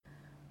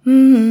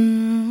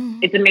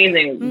It's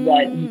amazing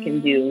what you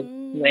can do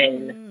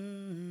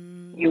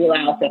when you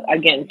allow yourself,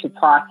 again, to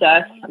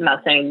process. I'm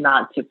not saying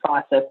not to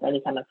process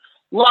any kind of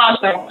loss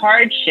or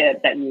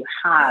hardship that you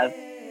have,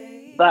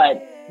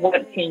 but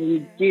what can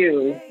you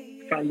do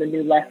from the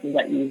new lessons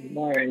that you've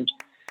learned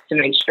to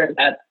make sure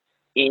that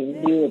a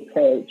new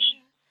approach,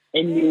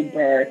 a new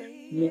birth,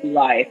 new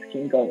life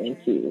can go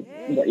into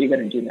what you're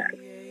going to do next?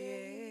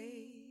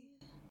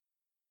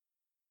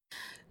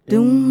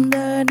 Doom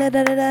da da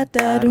da da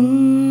da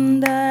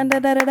doom da da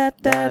da da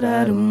da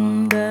da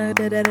doom da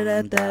da da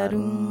da da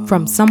doom.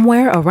 From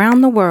somewhere around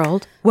the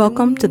world,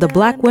 welcome to the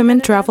Black Women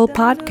Travel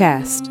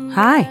Podcast.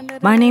 Hi,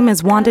 my name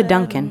is Wanda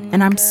Duncan,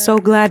 and I'm so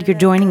glad you're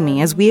joining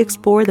me as we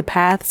explore the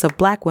paths of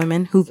Black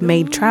women who've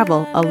made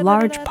travel a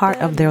large part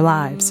of their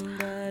lives.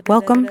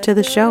 Welcome to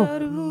the show.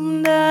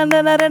 Doom da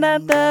da da da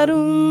da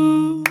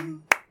doom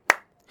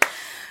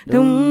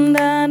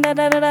da da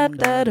da da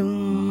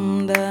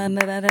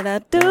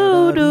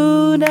do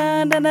do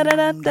da da da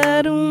da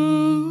da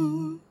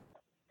doom.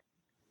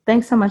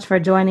 Thanks so much for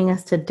joining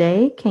us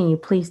today. Can you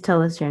please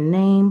tell us your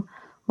name,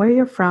 where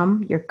you're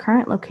from, your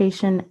current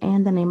location,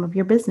 and the name of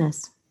your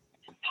business?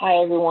 Hi,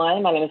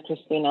 everyone. My name is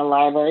Christina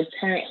Larber,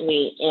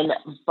 currently in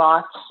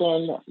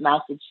Boston,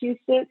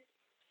 Massachusetts,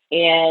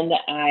 and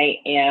I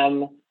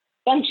am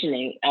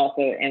functioning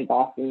also in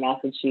Boston,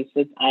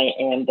 Massachusetts. I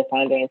am the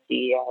founder and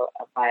CEO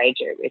of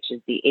Voyager, which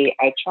is the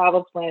AI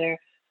travel planner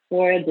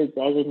for the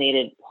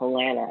designated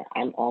planner.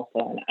 I'm also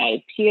an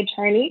IP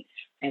attorney,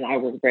 and I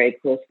work very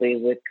closely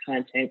with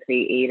content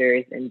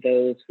creators and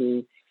those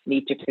who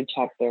need to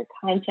protect their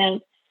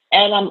content.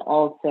 And I'm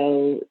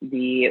also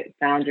the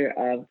founder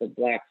of the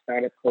Black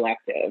Startup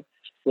Collective,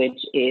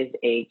 which is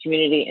a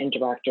community and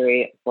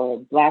directory for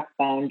Black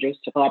founders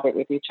to collaborate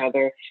with each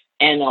other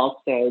and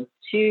also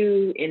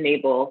to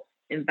enable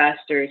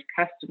investors,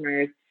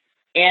 customers,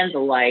 and the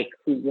like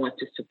who want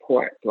to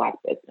support Black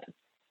business.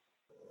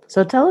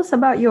 So tell us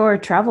about your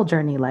travel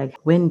journey. Like,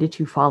 when did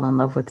you fall in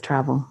love with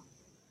travel?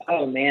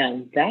 Oh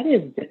man, that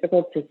is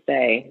difficult to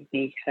say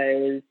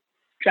because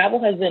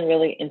travel has been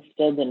really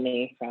instilled in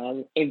me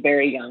from a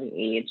very young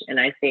age. And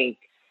I think,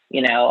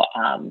 you know,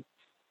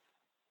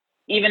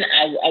 even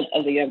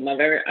as a young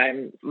mother,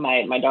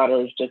 my daughter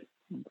is just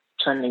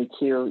turning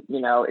two.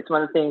 It's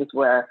one of the things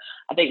where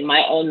I think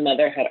my own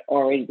mother had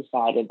already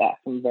decided that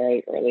from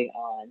very early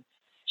on,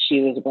 she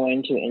was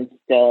going to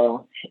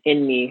instill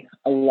in me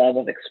a love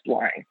of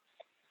exploring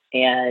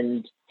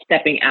and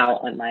stepping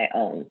out on my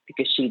own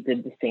because she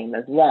did the same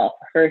as well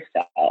for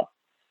herself.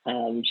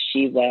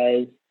 She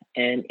was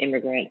an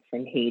immigrant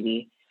from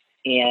Haiti.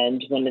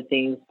 And one of the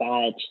things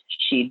that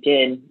she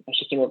did,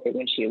 she came over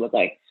when she was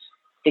like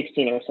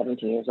 16 or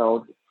 17 years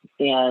old.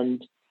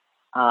 And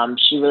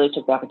she really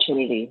took the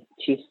opportunity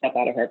to step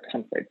out of her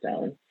comfort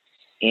zone.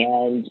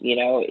 And,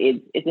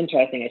 it's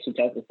interesting as she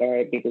tells the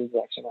story because it's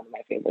actually one of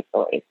my favorite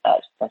stories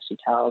that she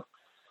tells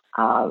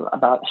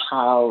about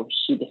how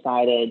she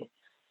decided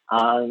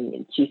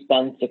to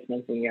spend 6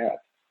 months in Europe.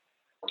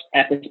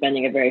 After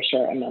spending a very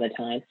short amount of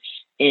time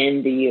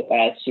in the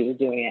US, she was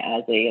doing it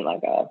as a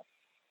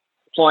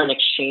foreign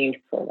exchange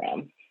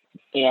program.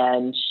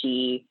 And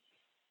she,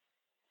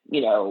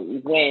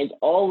 went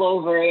all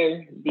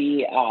over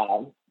the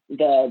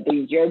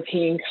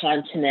European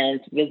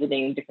continent,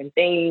 visiting different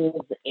things,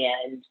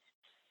 and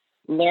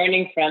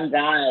learning from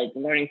that,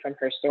 learning from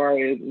her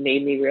story,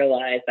 made me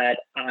realize that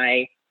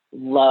I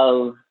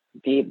love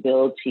the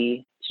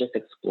ability to just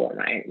explore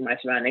my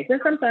surroundings.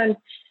 And sometimes,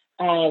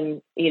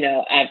 I've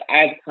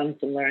come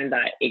to learn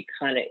that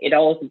it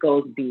also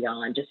goes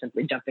beyond just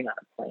simply jumping on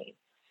a plane.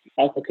 It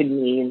also could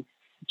mean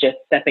just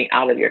stepping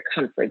out of your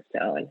comfort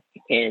zone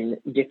in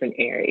different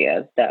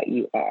areas that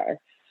you are.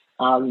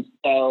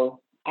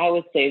 So I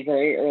would say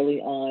very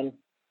early on,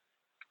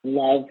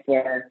 love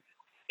for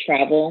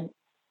travel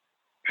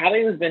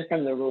probably has been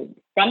from the womb,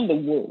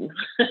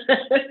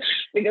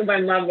 because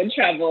my mom would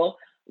travel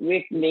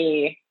with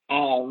me,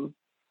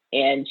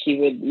 and she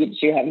would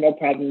have no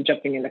problem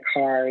jumping in a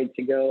car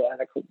to go on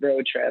a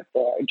road trip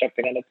or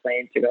jumping on a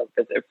plane to go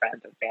visit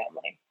friends and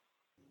family.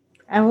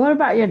 And what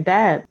about your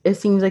dad? It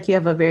seems like you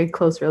have a very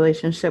close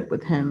relationship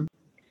with him.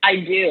 I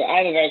do. I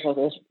have a very close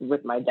relationship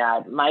with my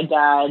dad. My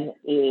dad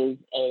is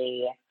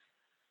a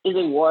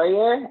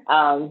warrior.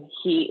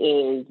 He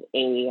is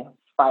a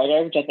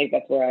fighter, which I think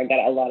that's where I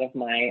got a lot of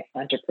my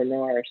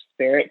entrepreneur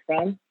spirit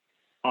from.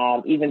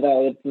 Even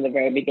though it's in the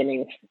very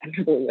beginning, I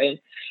remember when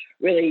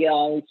really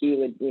young, he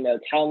would,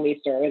 tell me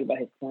stories about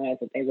his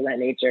clients and things of that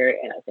nature.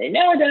 And I'd say,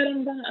 no, Dad,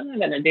 I'm not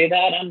going to do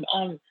that.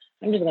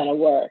 I'm just going to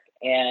work.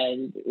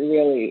 And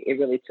it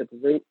really took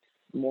root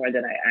more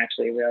than I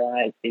actually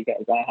realized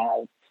because I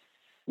have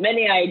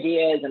many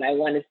ideas and I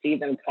want to see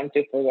them come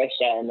to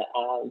fruition.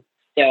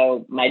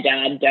 So my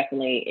dad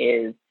definitely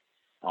is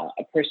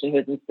a person who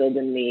has instilled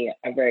in me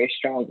a very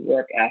strong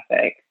work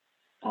ethic.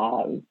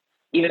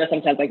 Even though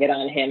sometimes I get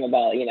on him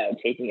about,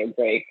 taking a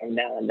break from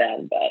now and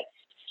then, but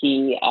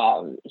he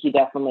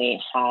definitely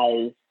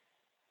has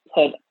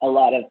put a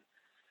lot of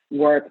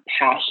work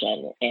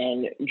passion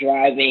and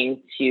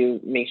driving to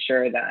make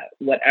sure that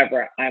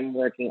whatever I'm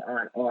working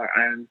on or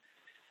I'm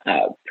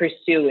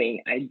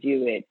pursuing, I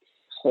do it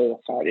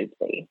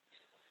wholeheartedly.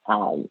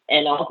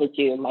 And also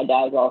too, my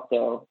dad's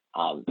also,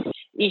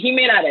 he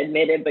may not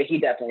admit it, but he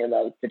definitely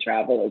loves to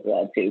travel as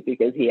well too,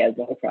 because he has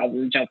no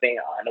problem jumping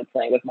on a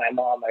plane with my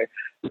mom or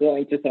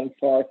going to some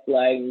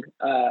far-flung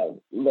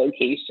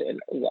location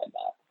or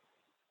whatnot.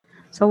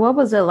 So what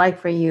was it like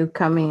for you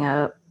coming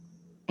up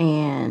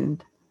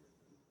and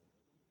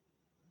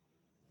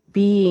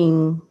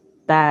being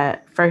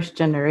that first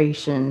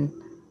generation?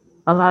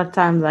 A lot of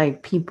times,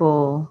 like,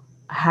 people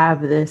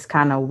have this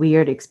kind of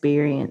weird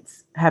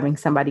experience having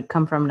somebody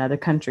come from another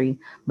country,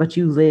 but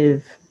you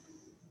live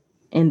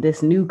in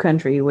this new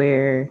country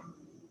where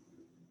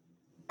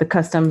the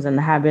customs and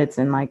the habits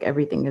and like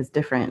everything is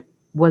different.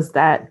 Was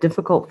that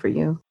difficult for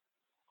you?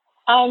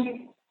 I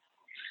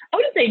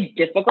wouldn't say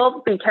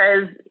difficult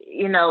because,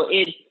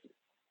 it's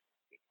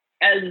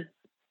as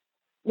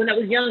when I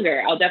was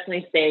younger, I'll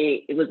definitely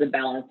say it was a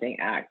balancing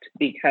act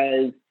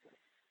because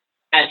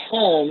at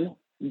home,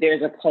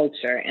 there's a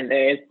culture and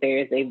there's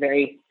a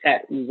very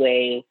set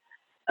way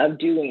of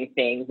doing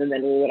things. And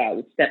then when I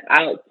would step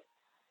out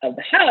of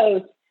the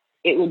house,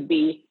 it would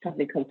be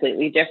something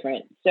completely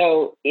different.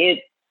 So it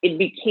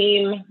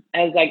became,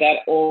 as I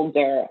got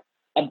older,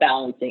 a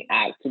balancing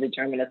act to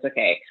determine it's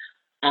okay.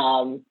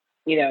 I'm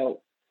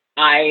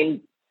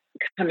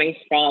coming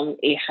from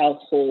a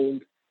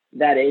household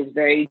that is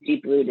very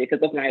deep rooted because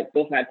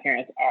both my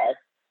parents are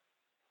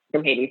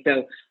from Haiti.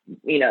 So,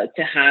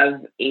 to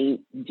have a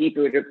deep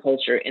rooted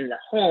culture in the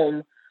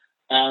home,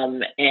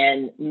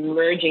 and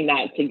merging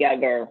that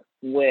together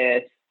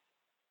with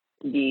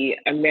the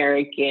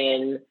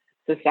American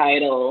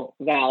societal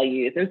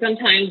values. And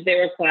sometimes there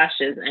were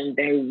clashes and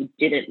they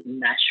didn't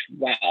mesh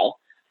well.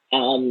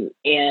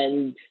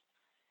 And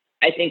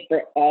I think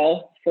for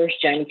all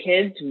first gen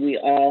kids, we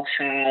all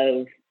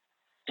have,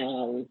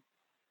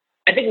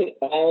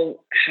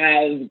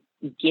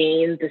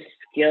 gained the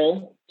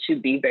skill to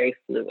be very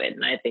fluid.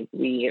 And I think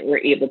we were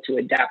able to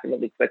adapt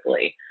really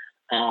quickly.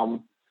 And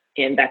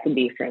that could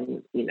be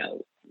from,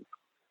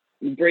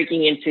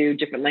 breaking into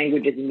different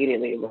languages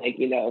immediately, like,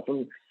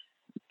 from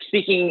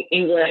speaking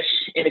English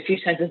in a few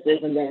sentences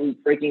and then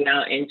breaking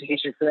out into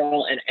Haitian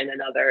Creole and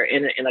another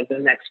in like the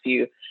next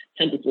few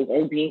sentences,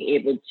 or being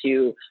able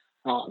to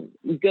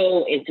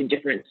go into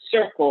different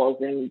circles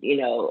and,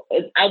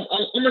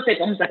 it's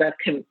almost like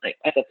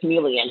a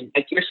chameleon.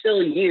 Like you're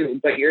still you,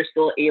 but you're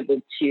still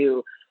able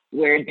to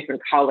wear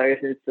different colors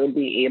and still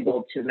be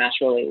able to mesh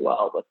really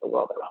well with the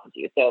world around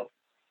you. So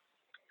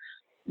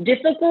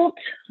difficult,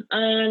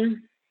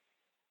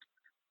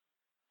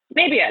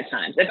 maybe at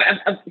times.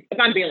 If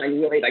I'm being like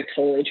really like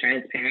totally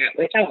transparent,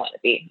 which I want to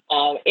be,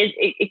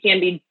 it can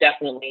be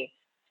definitely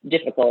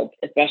difficult,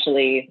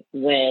 especially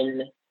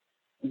when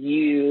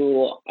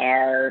you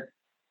are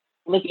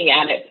looking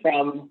at it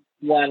from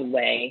one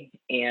way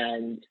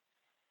and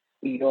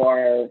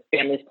your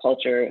family's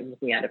culture is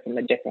looking at it from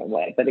a different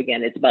way. But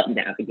again, it's about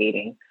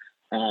navigating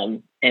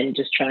and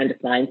just trying to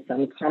find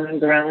some common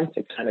ground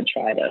to kind of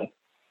try to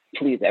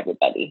please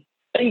everybody.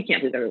 But you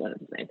can't please everyone at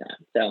the same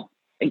time. So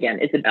again,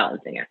 it's a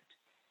balancing act.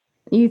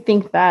 You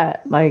think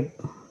that like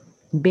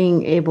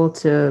being able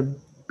to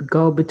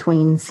go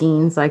between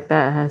scenes like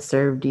that has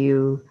served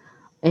you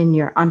in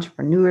your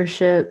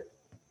entrepreneurship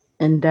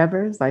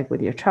endeavors, like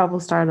with your travel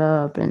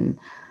startup and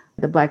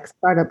the Black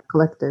Startup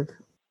Collective?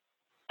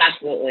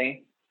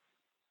 Absolutely.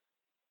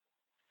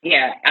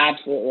 Yeah,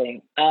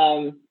 absolutely.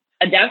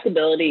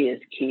 Adaptability is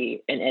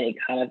key in any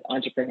kind of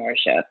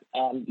entrepreneurship.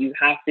 You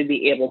have to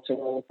be able to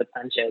roll with the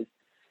punches.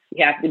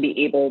 You have to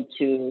be able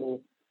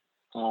to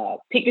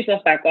pick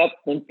yourself back up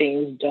when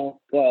things don't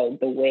go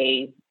the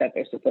way that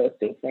they're supposed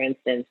to. For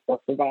instance,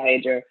 for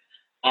Voyager,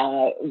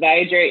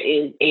 Voyager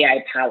is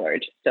AI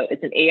powered. So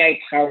it's an AI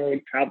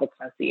powered travel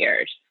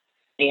concierge.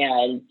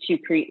 And to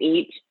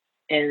create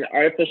an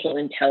artificial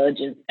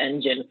intelligence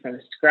engine from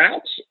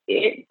scratch,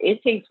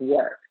 it takes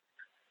work,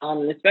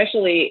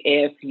 especially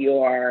if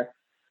you're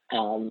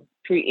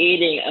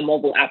creating a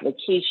mobile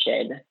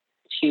application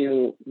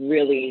to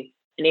really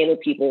enable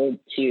people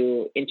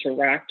to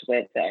interact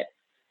with it.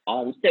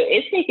 So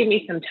it's taken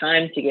me some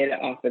time to get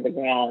it off of the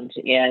ground,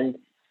 and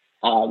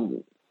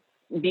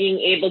being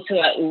able to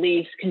at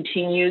least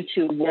continue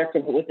to work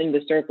within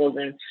the circles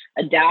and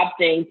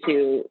adapting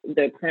to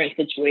the current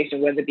situation,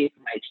 whether it be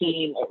for my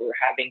team or we're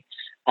having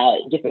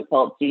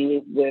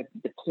difficulty with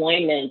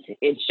deployment.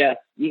 It's just,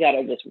 you got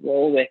to just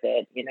roll with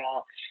it,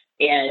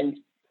 and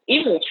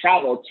even with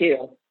travel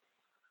too.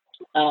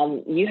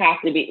 You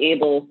have to be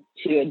able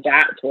to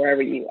adapt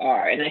wherever you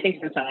are. And I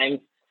think sometimes,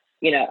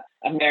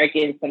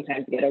 Americans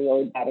sometimes get a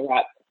really bad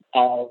rap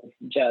of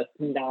just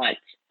not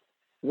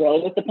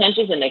rolling with the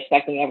punches and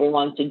expecting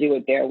everyone to do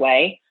it their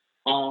way.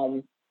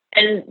 And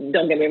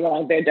don't get me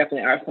wrong, there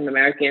definitely are some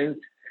Americans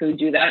who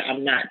do that.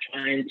 I'm not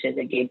trying to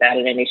negate that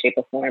in any shape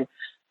or form.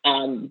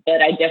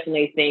 But I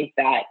definitely think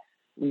that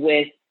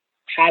with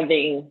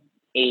having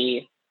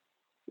a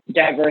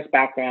diverse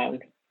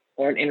background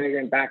or an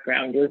immigrant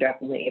background, you're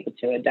definitely able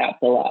to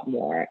adapt a lot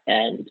more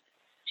and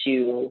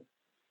to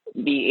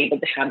be able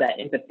to have that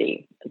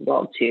empathy as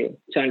well too,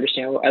 to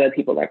understand where other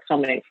people are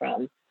coming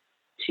from,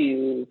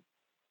 to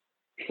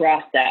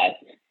process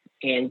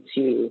and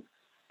to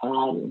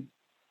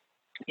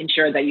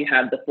ensure that you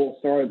have the full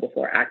story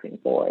before acting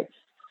forward.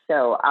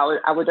 So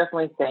I would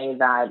definitely say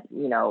that,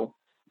 you know,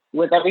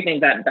 with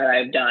everything that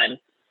I've done,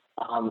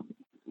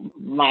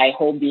 my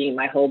whole being,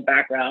 my whole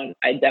background,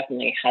 I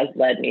definitely has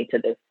led me to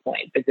this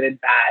point, the good,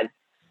 bad,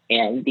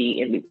 and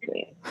the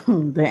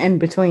in-between. The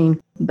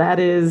in-between. That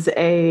is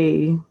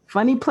a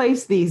funny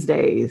place these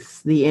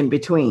days, the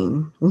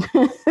in-between.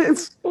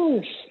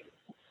 Oof.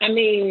 I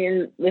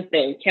mean,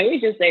 listen, can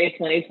we just say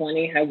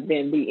 2020 has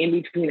been the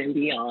in-between and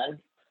beyond?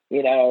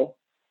 You know,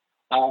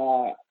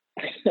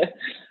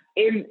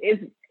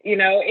 it's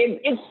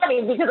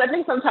funny because I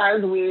think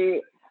sometimes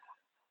we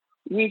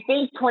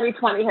think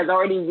 2020 has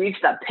already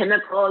reached a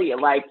pinnacle. You're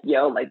like,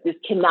 yo, like this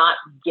cannot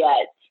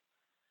get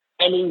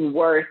any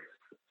worse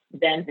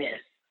than this.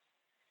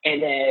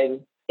 And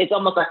then it's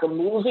almost like a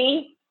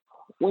movie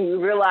when you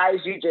realize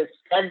you just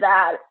said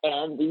that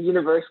and the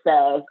universe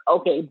says,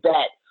 okay,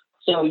 bet.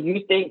 So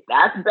you think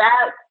that's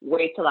bad?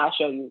 Wait till I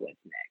show you what's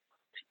next.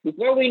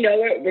 Before we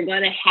know it, we're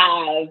going to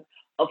have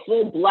a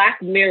full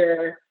Black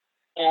Mirror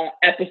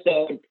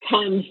episode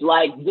comes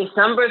like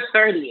December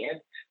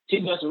 30th to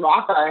just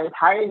rock our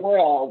entire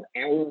world.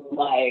 And we're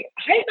like,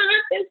 I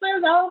thought this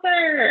was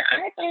over.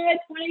 I thought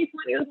 2020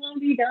 was going to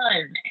be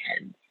done.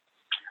 And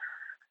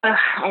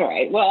all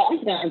right, well,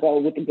 I'm going to go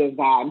with the good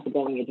vibes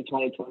going into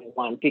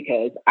 2021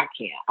 because I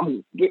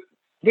can't.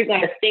 We're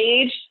going to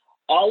stage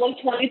all of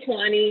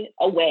 2020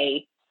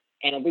 away,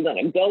 and we're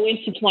going to go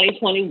into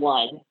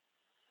 2021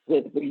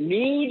 with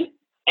renewed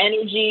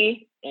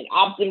energy and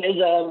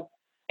optimism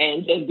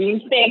and just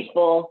being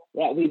thankful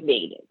that we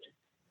made it.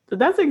 So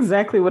that's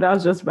exactly what I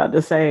was just about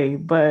to say,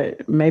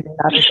 but maybe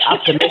not as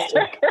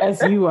optimistic as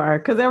you are.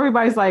 Because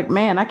everybody's like,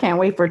 man, I can't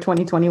wait for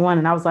 2021.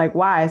 And I was like,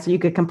 why? So you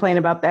could complain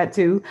about that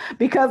too.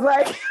 Because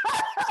like,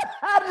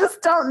 I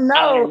just don't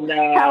know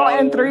how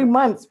in 3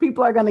 months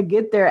people are going to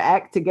get their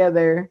act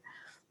together.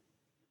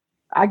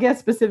 I guess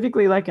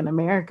specifically like in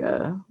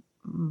America.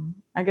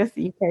 I guess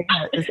the UK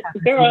is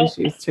having some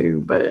issues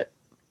too, but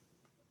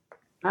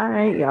all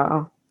right,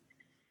 y'all.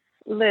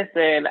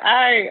 Listen,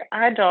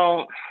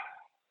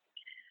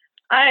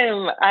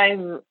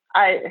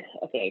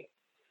 okay.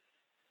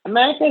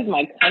 America is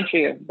my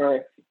country of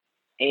birth,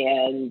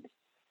 and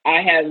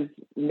I have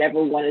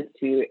never wanted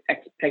to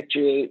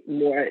expatriate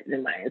more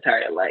than my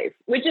entire life,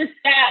 which is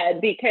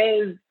sad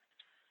because,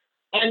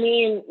 I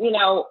mean, you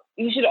know,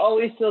 you should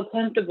always feel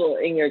comfortable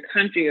in your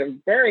country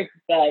of birth,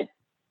 but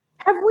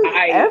have we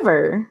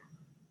ever?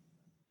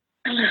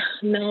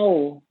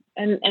 No.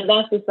 And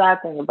that's the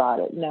sad thing about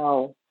it.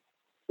 No,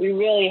 we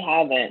really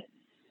haven't.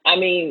 I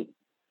mean,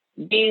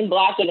 being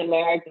Black in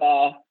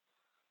America,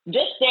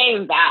 just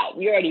saying that,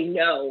 you already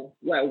know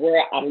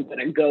where I'm going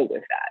to go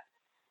with that.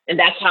 And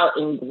that's how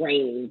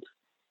ingrained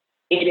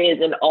it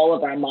is in all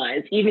of our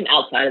minds, even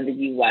outside of the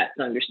U.S.,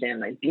 to understand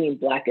like being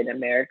Black in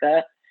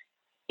America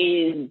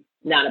is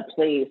not a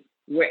place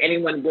where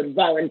anyone would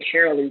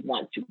voluntarily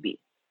want to be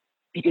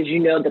because you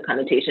know the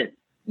connotation.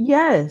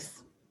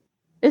 Yes.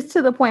 It's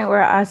to the point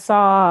where I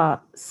saw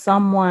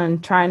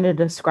someone trying to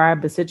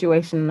describe the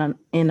situation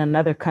in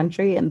another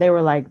country, and they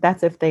were like,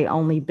 that's if they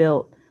only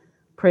built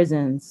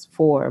prisons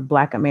for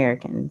Black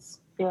Americans.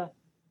 Yeah.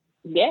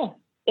 Yeah.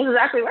 It's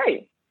exactly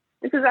right.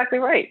 It's exactly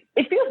right.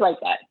 It feels like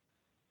that.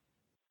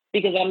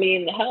 Because, I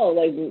mean, hell,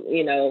 like,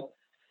 you know,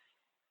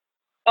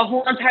 a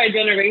whole entire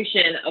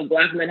generation of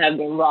Black men have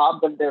been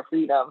robbed of their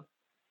freedom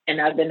and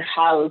have been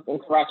housed in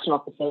correctional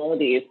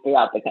facilities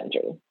throughout the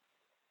country.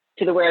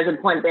 To the whereas at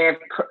the point they have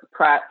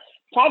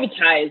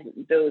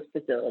privatized those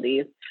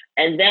facilities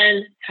and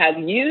then have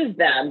used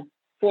them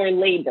for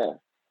labor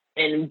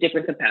in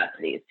different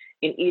capacities,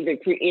 in either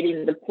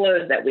creating the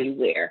clothes that we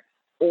wear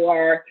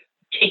or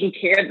taking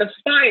care of the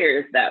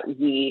fires that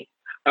we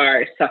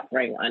are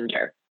suffering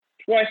under,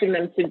 forcing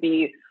them to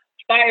be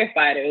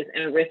firefighters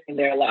and risking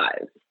their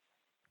lives.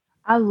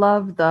 I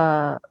love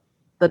the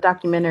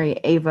documentary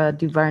Ava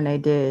DuVernay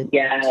did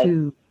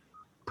to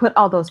put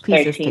all those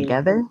pieces 13.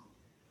 together.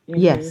 Mm-hmm.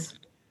 Yes.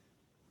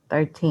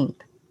 13th.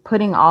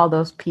 Putting all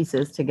those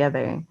pieces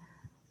together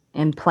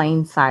in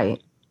plain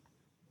sight.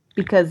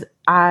 Because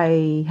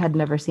I had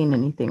never seen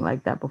anything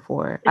like that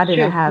before. I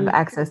didn't have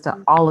access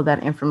to all of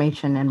that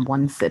information in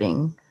one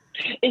sitting.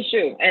 It's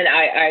true. And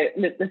I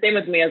the same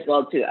with me as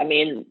well, too. I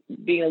mean,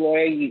 being a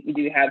lawyer, you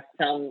do have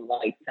some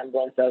like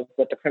semblance of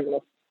what the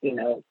criminal, you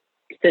know,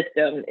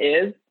 system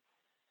is.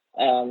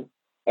 I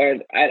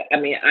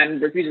mean, I'm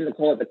refusing to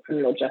call it the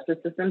criminal justice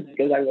system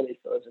because I really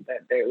feel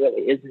that there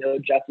really is no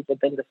justice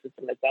within the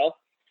system itself.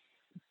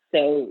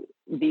 So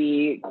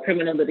the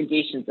criminal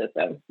litigation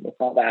system, we'll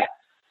call that,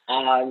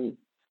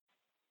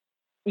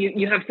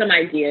 you have some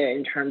idea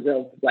in terms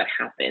of what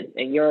happened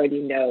and you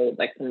already know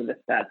like some of the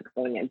stats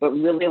going in, but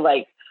really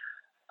like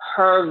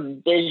her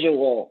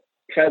visual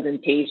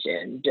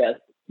presentation just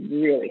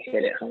really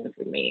hit it home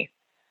for me.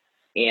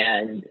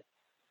 And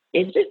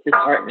it's just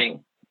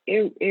disheartening.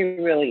 It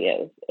really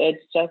is.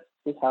 It's just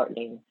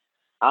disheartening.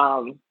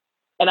 And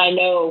I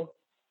know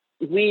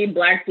we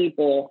Black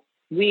people,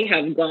 we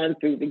have gone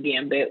through the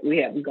gambit. We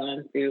have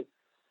gone through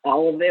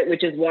all of it,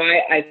 which is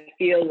why I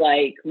feel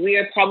like we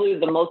are probably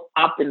the most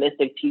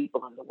optimistic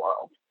people in the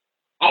world.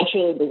 I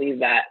truly believe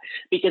that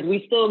because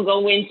we still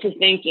go into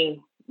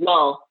thinking,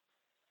 well,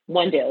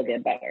 one day it'll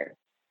get better.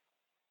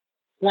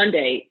 One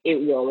day it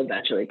will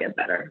eventually get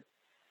better.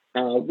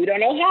 We don't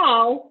know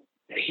how.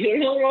 We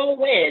don't know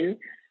when.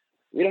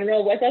 We don't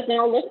know what that's going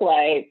to look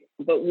like.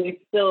 But we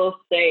still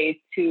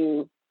say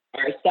to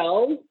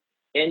ourselves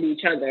and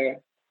each other,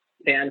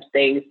 "Fam,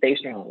 stay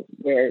strong.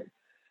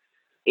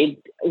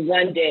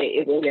 One day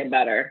it will get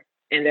better."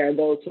 And there are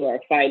those who are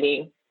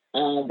fighting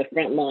on the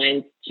front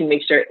lines to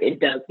make sure it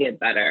does get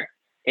better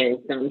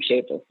in some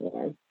shape or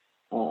form.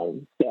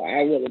 So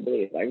I really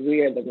believe like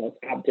we are the most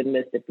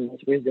optimistic,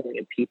 most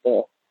resilient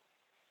people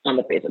on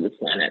the face of this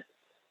planet.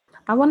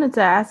 I wanted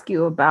to ask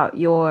you about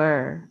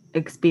your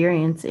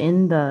experience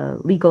in the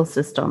legal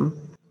system.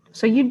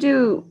 So you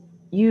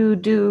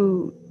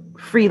do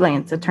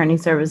freelance attorney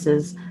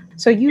services.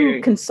 So you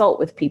consult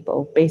with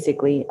people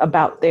basically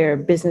about their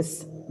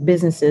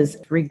businesses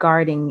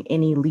regarding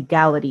any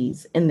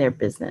legalities in their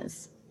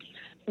business.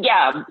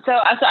 Yeah, so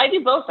I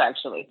do both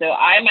actually. So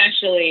I'm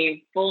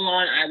actually full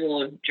on. I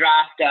will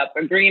draft up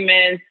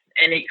agreements,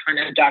 any kind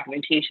of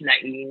documentation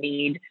that you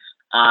need.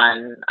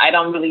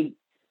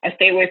 I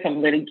stay away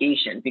from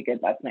litigation because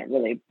that's not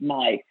really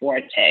my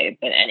forte.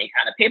 But any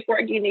kind of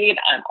paperwork you need,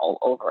 I'm all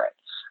over it.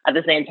 At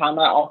the same time,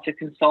 I also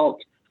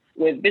consult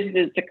with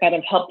businesses to kind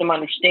of help them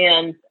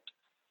understand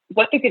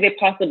what could they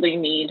possibly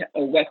need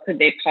or what could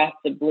they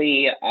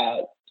possibly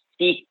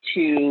seek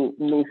to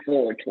move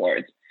forward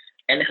towards,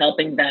 and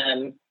helping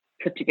them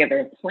put together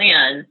a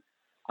plan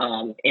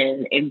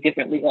in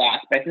different legal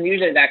aspects. And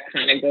usually that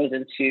kind of goes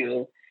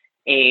into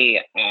a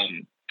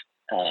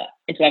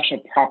intellectual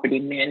property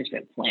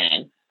management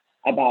plan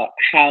about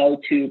how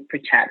to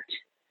protect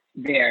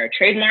their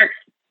trademarks,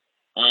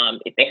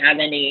 if they have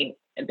any,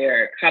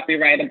 their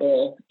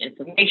copyrightable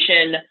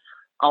information,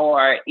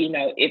 or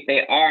if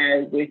they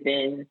are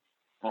within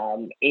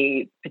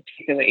a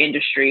particular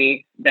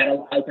industry that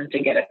allows them to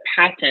get a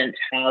patent,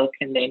 how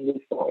can they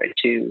move forward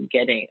to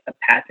getting a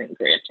patent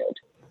granted?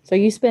 So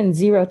you spend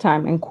zero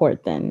time in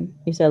court then?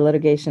 You said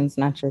litigation's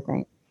not your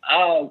thing.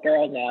 Oh,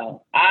 girl,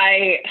 no.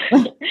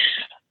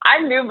 I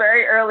knew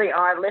very early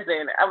on,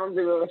 listen, I'm going to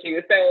be real with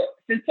you. So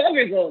since 12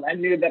 years old, I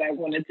knew that I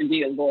wanted to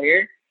be a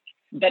lawyer.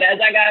 But as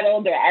I got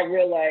older, I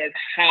realized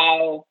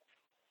how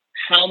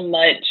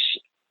much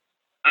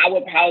I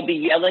would probably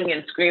be yelling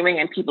and screaming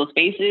in people's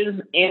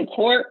faces in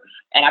court,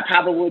 and I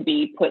probably would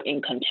be put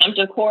in contempt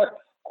of court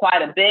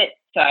quite a bit.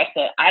 So I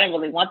said, I didn't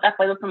really want that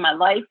flavor for my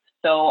life.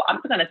 So I'm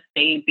just going to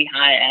stay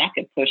behind, and I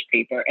can push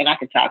paper and I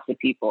can talk to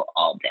people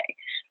all day.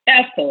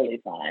 That's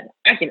totally fine.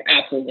 I can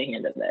absolutely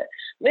handle that.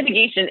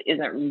 Litigation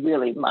isn't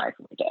really my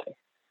forte.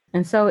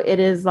 And so it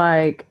is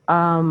like,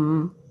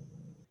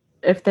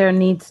 if there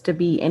needs to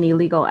be any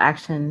legal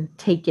action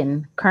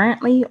taken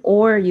currently,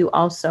 or you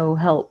also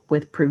help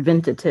with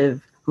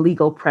preventative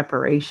legal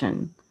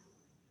prepreration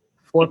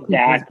for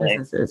people's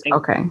businesses.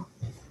 Okay.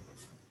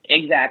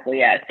 Exactly.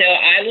 Yeah. So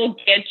I will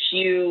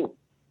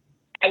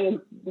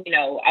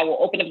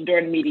open up the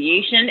door to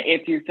mediation.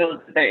 If you feel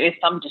that there is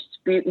some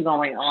dispute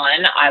going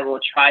on, I will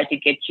try to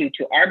get you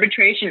to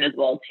arbitration as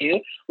well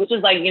too, which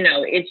is like,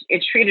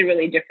 it's treated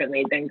really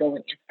differently than going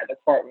inside the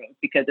courtroom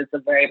because it's a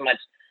very much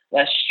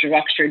less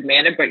structured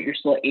manner, but you're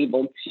still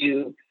able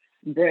to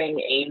bring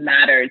a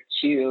matter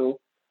to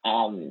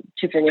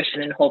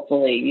fruition, and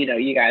hopefully,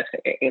 you guys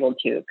are able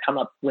to come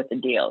up with a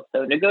deal.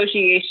 So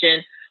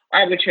negotiation,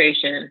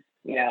 arbitration,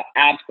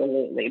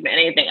 absolutely. But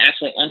anything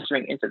actually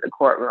entering into the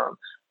courtroom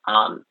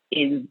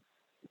is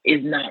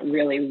not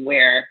really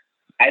where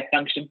I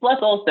function. Plus,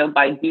 also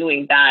by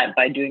doing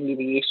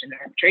mediation and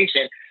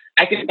arbitration,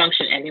 I can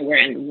function anywhere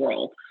in the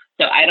world.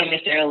 So I don't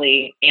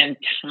necessarily am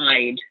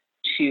tied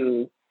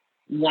to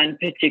one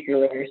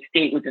particular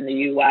state within the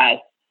U.S.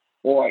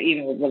 or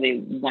even really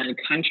one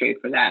country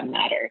for that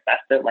matter.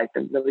 That's the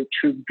really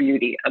true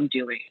beauty of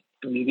doing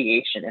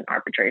mediation and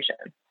arbitration.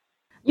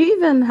 You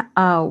even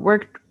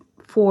worked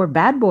for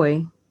Bad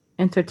Boy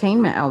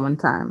Entertainment at one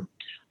time.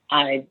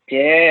 I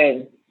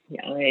did.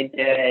 I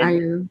did. Are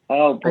you?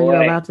 Oh boy.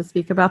 Are you allowed to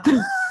speak about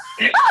this?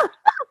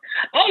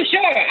 Oh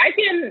sure. I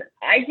can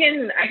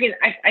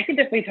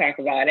definitely talk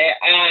about it.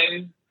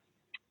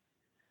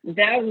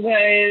 That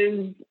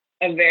was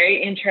a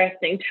very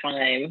interesting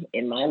time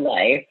in my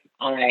life.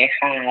 I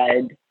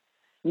had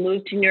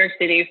moved to New York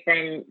City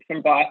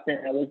from Boston.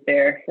 I was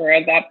there for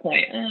at that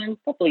point a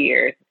couple of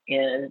years,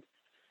 and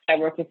I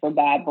was working for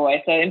Bad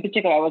Boy. So in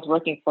particular, I was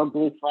working for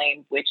Blue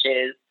Flame, which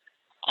is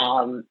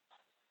Sean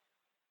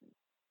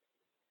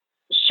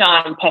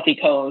Puffy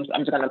Combs.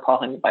 I'm just going to call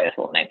him by his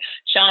full name.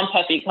 Sean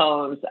Puffy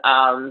Combs'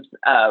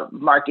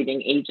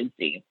 marketing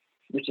agency,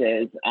 which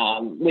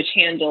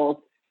handles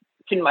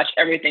pretty much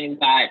everything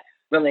that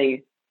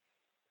really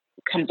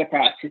comes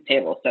across his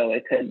table. So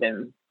it could have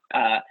been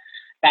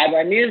Bad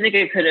Boy Music.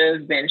 It could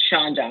have been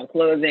Sean John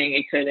Clothing.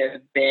 It could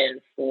have been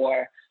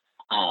for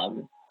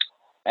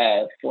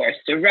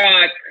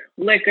Ciroc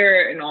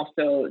Liquor, and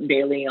also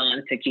De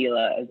Leon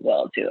Tequila as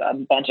well, too. A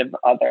bunch of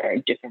other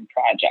different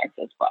projects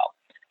as well.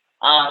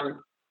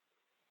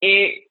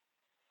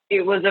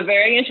 It was a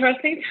very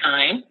interesting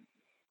time.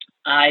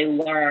 I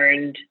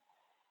learned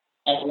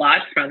a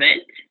lot from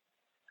it.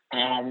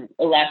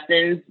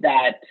 Lessons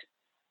that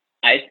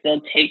I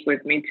still take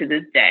with me to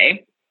this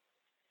day.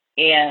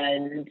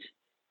 And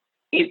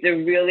it's a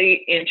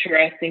really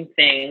interesting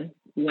thing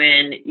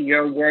when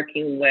you're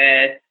working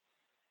with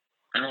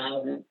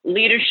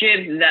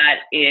leadership that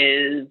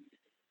is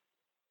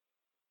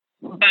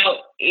about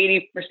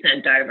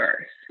 80%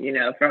 diverse,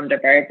 from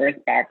diverse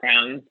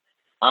backgrounds,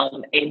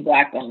 a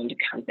Black-owned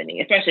company,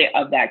 especially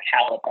of that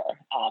caliber,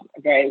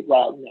 a very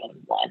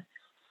well-known one.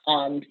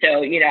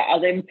 So, I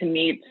was able to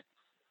meet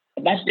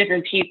a bunch of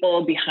different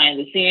people behind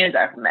the scenes.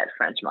 I've met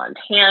French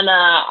Montana.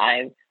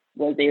 I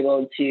was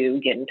able to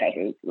get in touch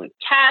with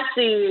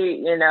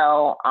Cassie. We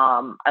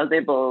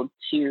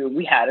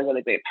had a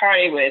really great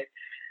party with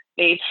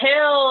Faith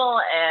Hill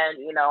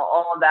and,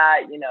 all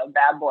that,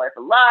 Bad Boy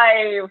for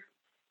Life.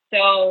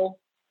 So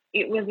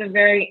it was a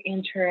very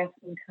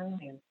interesting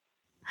time.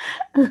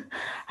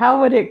 How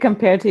would it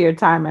compare to your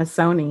time at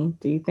Sony?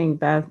 Do you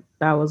think that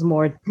was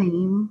more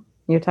tame,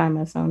 your time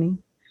at Sony?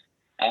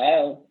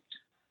 Oh,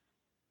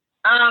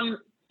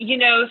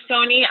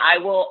 Sony, I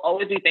will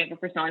always be thankful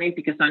for Sony,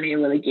 because Sony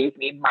really gave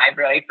me my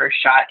very first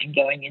shot in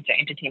going into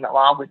entertainment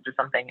law, which is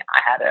something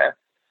I had a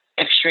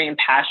extreme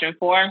passion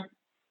for,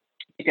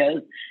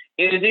 because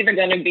it was either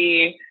going to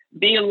be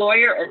a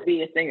lawyer or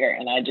be a singer.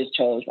 And I just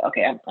chose,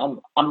 okay, I'm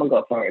going to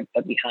go for it,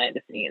 but behind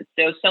the scenes.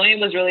 So Sony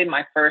was really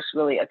my first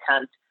really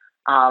attempt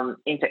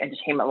into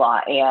entertainment law.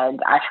 And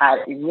I had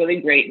a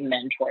really great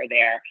mentor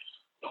there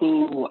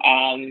who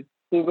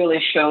really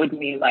showed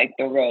me like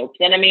the ropes.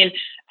 And I mean,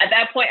 at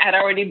that point, I'd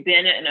already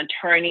been an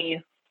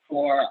attorney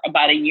for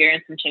about a year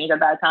and some change at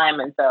that time.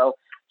 And so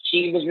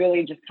she was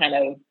really just kind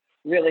of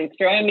really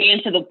throwing me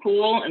into the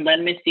pool and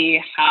letting me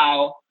see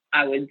how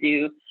I would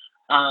do.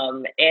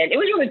 And it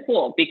was really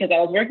cool, because I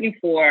was working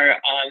for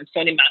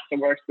Sony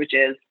Masterworks, which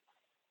is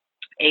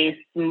a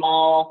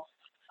small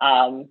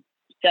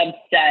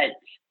subset.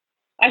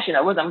 Actually,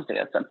 no, it wasn't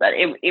a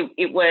subset.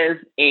 It was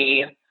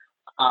a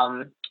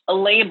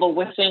label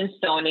within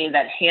Sony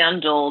that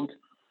handled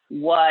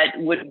what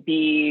would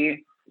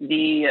be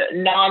the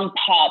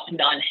non-pop,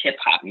 non-hip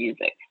hop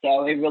music.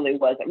 So it really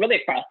was really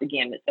across the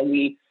gamut. So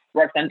we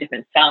worked on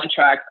different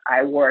soundtracks.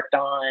 I worked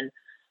on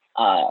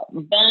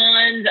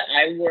Bond.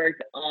 I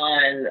worked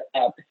on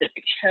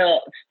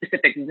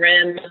Pacific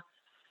Rim.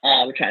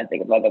 I'm trying to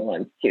think of other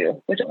ones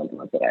too. Which are the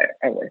ones that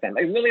I worked on?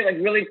 Like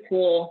really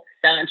cool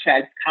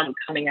soundtracks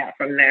coming out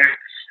from there.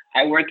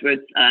 I worked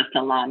with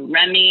Salaam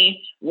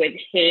Remi with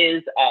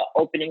his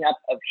opening up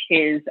of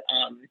his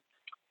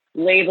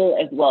label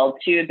as well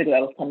too, because I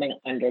was coming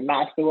under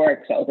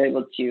Masterworks. So I was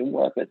able to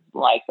work with the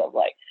likes of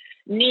like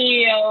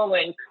Neo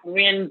and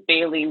Corinne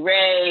Bailey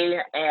Ray,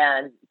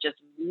 and just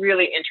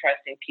really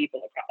interesting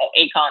people.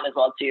 Akon as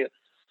well too.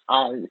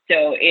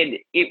 So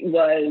it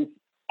was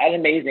an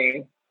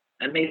amazing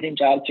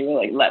job to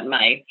really let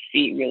my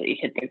feet really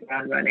hit the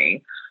ground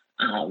running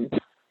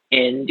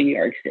in New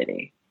York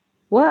City.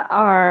 What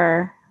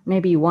are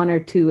maybe one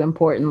or two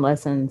important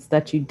lessons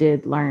that you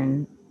did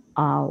learn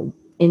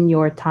in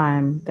your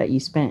time that you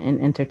spent in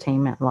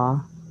entertainment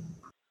law?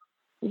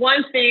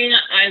 One thing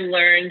I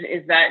learned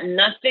is that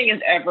nothing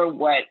is ever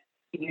what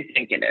you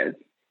think it is.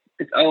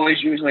 It's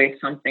always usually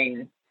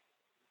something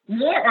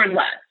more or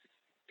less.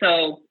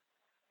 So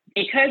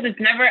because it's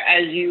never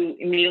as you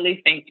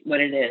immediately think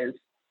what it is,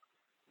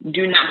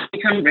 do not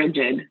become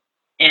rigid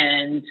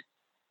and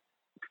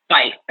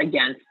fight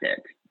against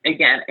it.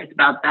 Again, it's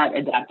about that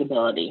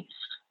adaptability.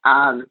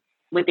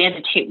 With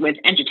entertainment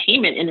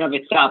in and of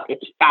itself,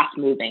 it's fast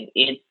moving.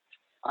 It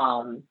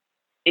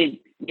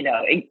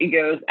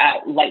goes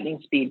at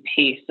lightning speed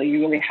pace. So you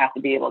really have to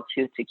be able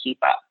to keep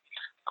up.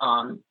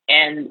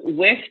 And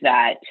with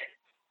that,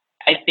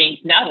 I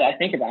think, now that I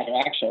think about it,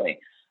 actually,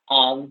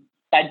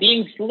 by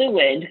being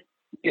fluid,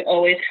 you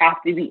always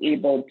have to be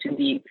able to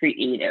be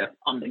creative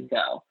on the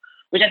go,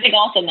 which I think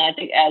also,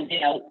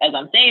 as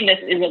I'm saying this,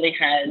 it really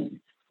has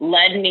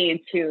led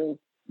me to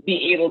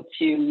be able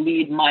to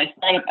lead my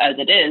startup as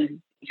it is,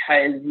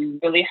 because you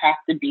really have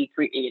to be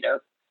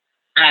creative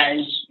as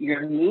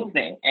you're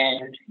moving,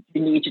 and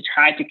you need to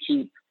try to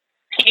keep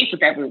pace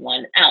with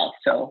everyone else.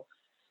 So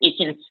it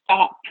can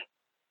stop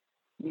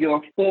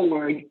your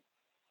forward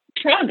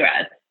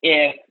progress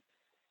if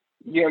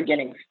you're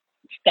getting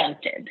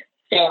stunted.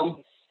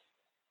 So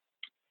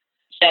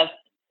just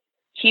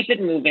keep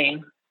it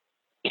moving.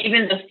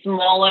 Even the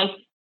smallest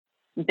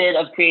bit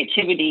of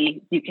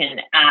creativity you can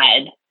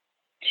add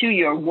to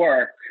your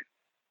work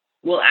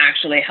will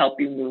actually help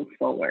you move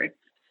forward,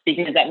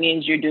 because that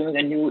means you're doing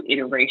a new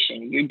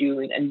iteration. You're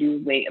doing a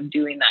new way of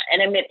doing that.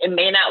 And it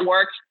may not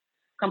work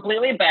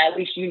completely, but at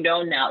least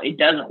now it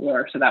doesn't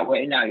work. So that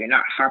way now you're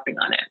not harping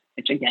on it.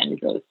 which again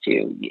goes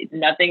to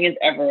nothing is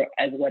ever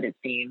as what it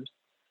seems.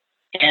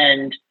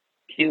 And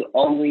to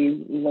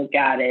always look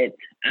at it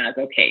as,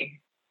 okay,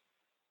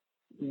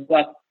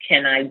 what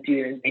can I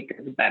do to make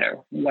this better?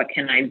 What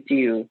can I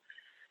do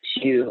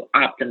to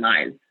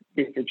optimize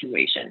this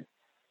situation?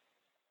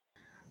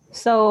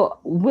 So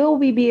will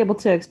we be able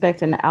to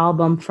expect an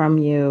album from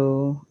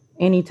you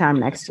anytime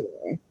next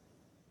year?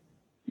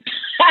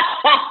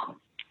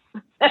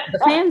 The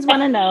fans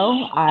want to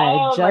know.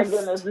 I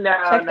just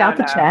checked out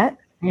the chat.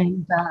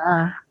 And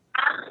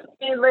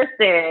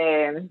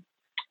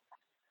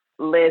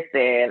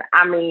listen.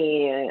 I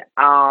mean,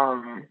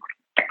 I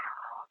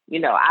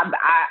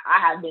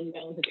have been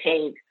known to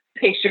take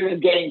pictures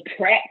getting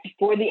prepped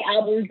for the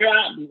album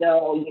drop,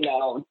 though,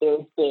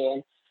 there's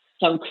been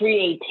some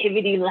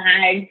creativity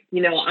lag.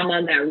 I'm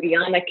on that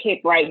Rihanna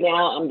kick right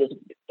now. I'm just,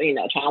 trying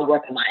to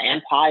work on my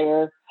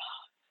empire.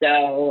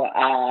 So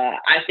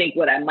I think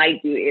what I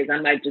might do is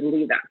I might just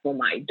leave that for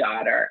my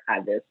daughter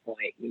at this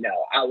point.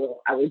 I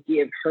will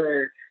give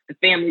her the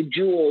family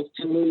jewels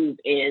to move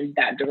in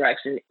that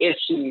direction if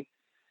she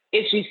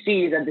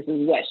sees that this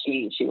is what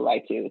she would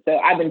like to. So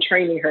I've been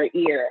training her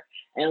ear.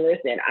 And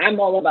listen, I'm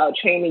all about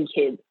training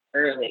kids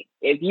early.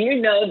 If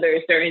there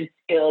are certain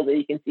skills that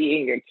you can see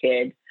in your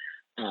kid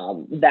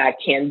that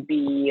can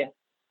be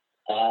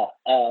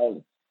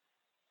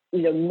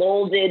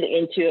molded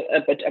into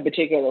a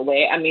particular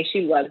way. I mean,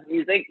 she loves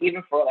music,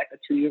 even for like a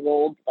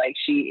 2-year-old. Like,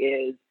 she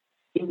is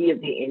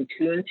immediately in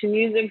tune to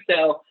music.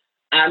 So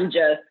I'm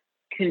just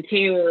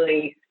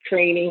continually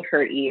training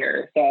her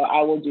ear. So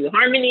I will do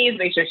harmonies,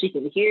 make sure she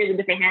can hear the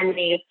different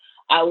harmonies.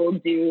 I will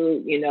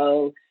do,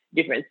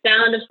 different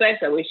sound effects.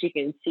 That way she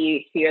can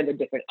hear the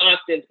different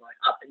octaves going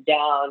up and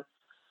down.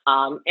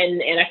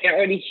 And I can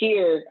already see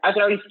her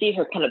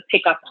kind of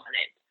pick up on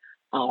it.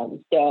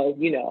 So,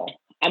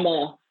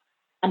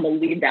 I'm gonna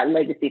leave that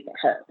legacy for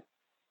her.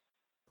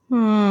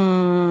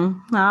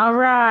 All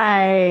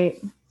right.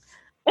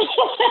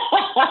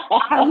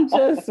 I'm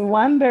just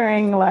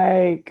wondering,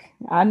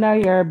 I know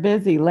you're a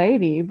busy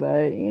lady,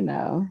 but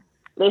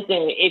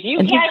Listen, if you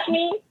catch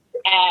me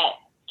at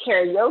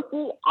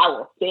karaoke, I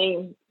will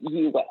sing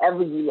you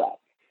whatever you like.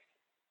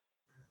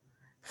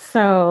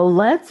 So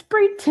let's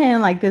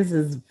pretend like this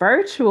is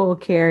virtual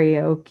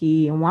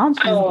karaoke. And why don't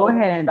you just go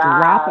ahead and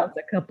drop us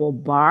a couple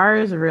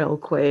bars real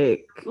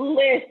quick?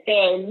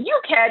 Listen,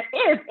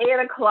 it's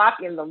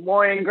 8:00 in the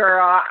morning,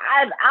 girl.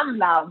 I'm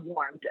not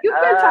warmed up.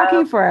 You've been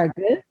talking for a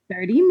good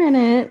 30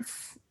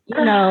 minutes.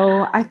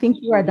 I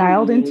think you are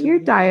dialed into your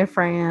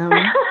diaphragm.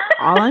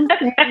 All I'm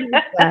saying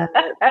is that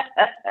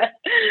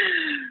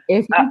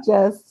if you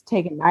just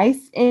take a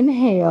nice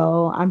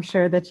inhale, I'm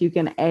sure that you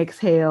can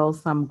exhale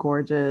some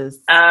gorgeous.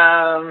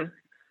 All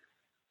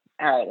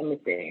right, let me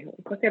see.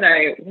 What can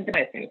I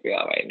sing for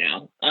y'all right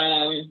now?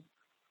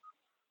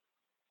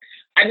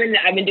 I've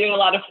been doing a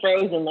lot of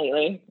Frozen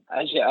lately,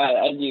 as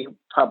you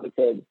probably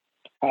could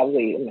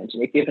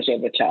mention. If you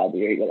have a child,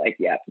 you're like,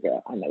 yeah,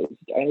 girl, I know what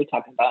you're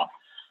talking about.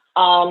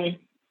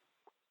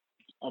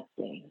 Let's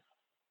see.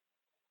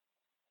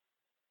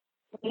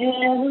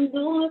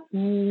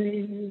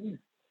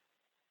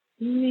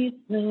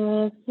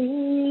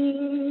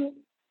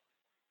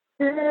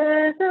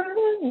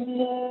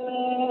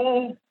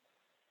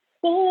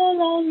 Full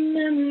of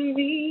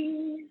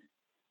memories,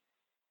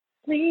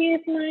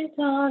 please my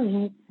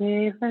tongue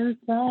safe and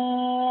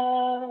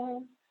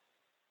sound.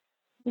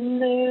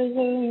 There's a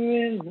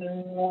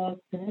river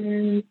lost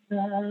in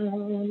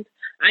sound.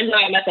 I know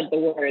I messed up the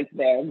words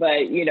there, but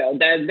there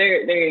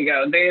you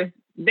go.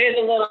 There's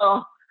a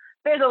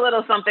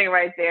little something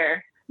right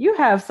there. You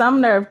have some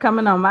nerve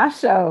coming on my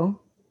show,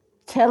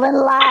 telling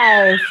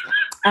lies.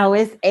 Oh,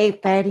 it's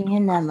 8:30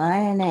 in the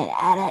morning.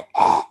 I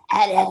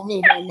don't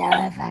even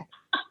know if I.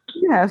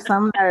 You have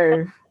some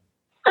nerve.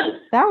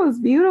 That was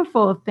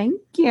beautiful.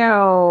 Thank you.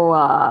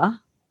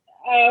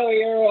 Oh,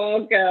 you're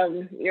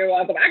welcome. You're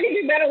welcome. I can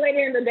do better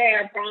later in the day.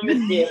 I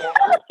promise you.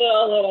 I'm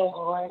still a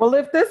little. Well,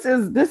 if this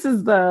is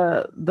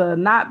the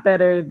not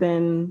better,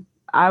 then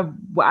I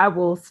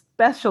will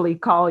specially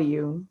call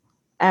you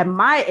at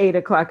my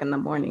 8:00 in the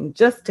morning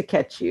just to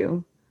catch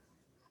you.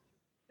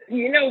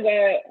 You know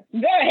what?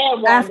 Go ahead,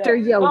 Wanda. After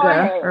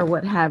yoga or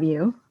what have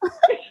you.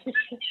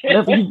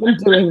 Whatever you've been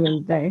doing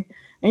today.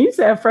 And you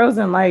said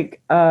Frozen,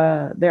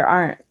 there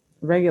aren't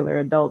regular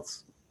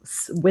adults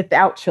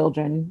without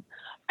children.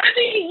 I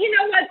mean, you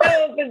know what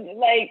though?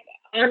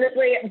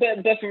 Honestly,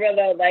 but for real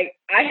though,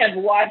 I have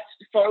watched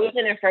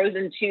Frozen and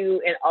Frozen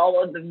 2 and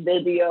all of the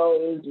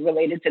videos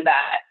related to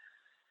that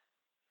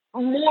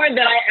more than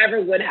I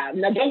ever would have.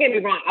 Now, don't get me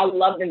wrong, I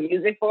love the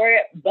music for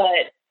it,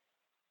 but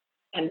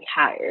I'm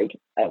tired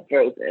of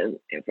Frozen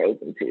and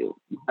Frozen 2.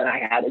 But I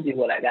got to do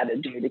what I got to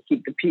do to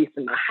keep the peace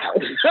in my house.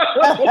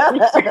 I got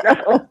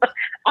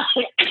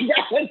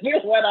to do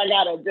what I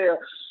got to do.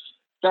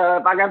 So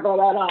if I got to throw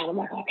that on, I'm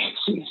like, okay,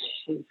 jeez.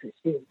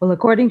 Well,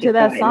 according to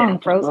that song,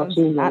 Frozen's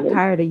not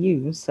tired of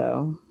you.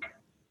 So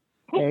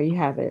there you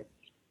have it.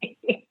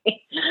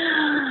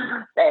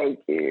 Thank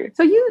you.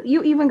 So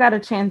you even got a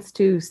chance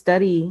to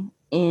study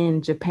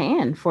in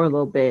Japan for a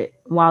little bit.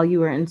 while you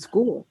were in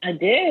school. I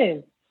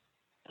did.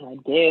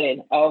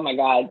 Oh my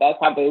God, that's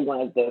probably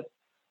one of the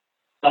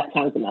best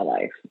times of my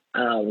life.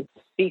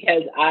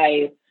 Because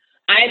I'm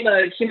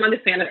a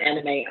humongous fan of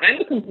anime. I'm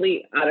a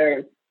complete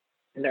utter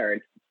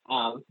nerd,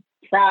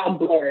 proud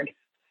blurred.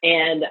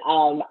 And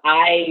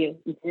I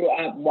grew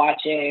up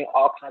watching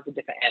all kinds of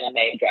different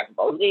anime, Dragon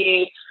Ball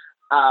Z,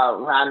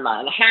 Ranma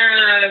and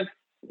Half,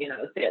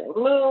 Sailor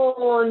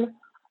Moon,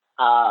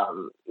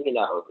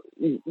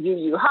 Yu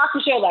Yu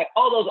Hakusho, like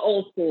all those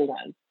old school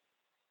ones.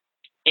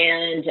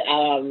 And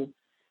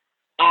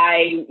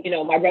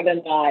my brother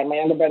and I, my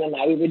younger brother and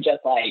I, we would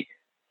just like,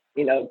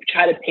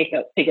 try to pick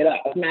it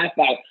up. As a matter of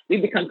fact, we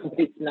become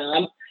complete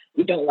snobs.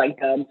 We don't like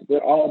dubs. We're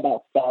all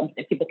about subs,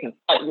 and people can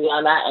fight me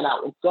on that, and I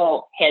will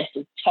go head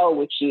to toe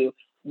with you.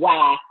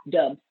 Why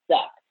dubs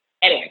suck?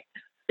 Anyway,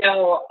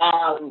 so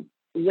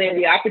when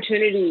the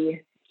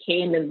opportunity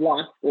came in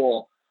law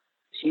school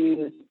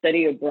to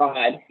study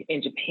abroad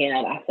in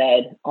Japan, I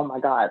said, "Oh my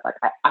God! Like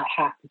I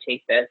have to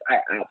take this.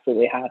 I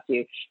absolutely have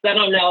to." So I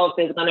don't know if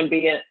there's going to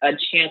be a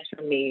chance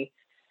for me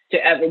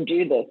to ever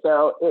do this.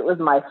 So it was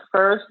my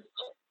first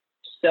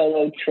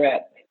solo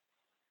trip,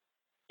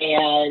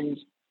 and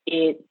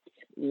it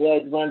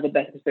was one of the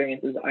best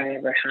experiences I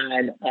ever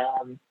had.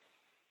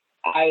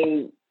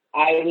 I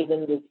was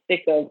in the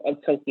thick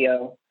of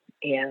Tokyo,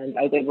 and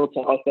I was able to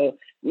also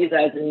use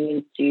that as a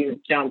means to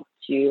jump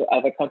to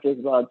other countries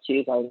as well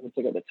too. So I was able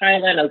to go to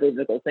Thailand, I was able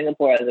to go to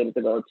Singapore, I was able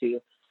to go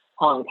to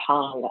Hong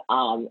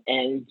Kong,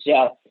 and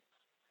just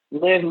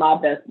live my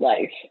best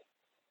life.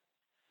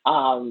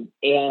 And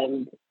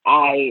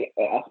I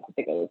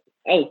think I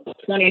was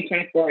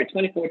 24,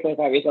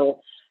 25 years old,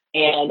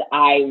 and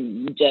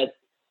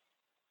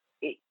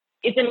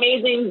it's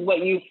amazing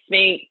what you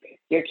think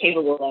you're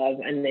capable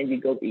of, and then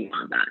you go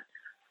beyond that.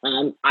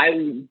 I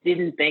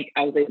didn't think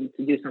I was able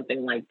to do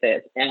something like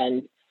this,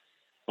 and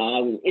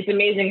it's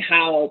amazing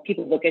how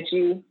people look at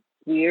you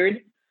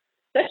weird,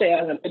 especially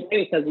on a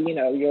because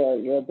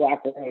you're a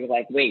Black girl. You're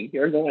like, wait,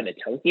 you're going to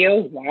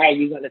Tokyo? Why are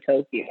you going to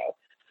Tokyo?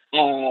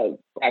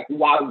 Like,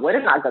 why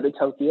wouldn't I go to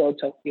Tokyo?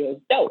 Tokyo's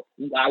dope.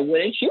 Why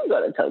wouldn't you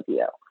go to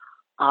Tokyo?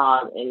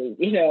 And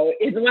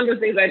it's one of those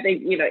things. I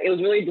think it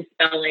was really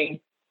dispelling,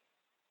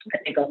 I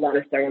think, a lot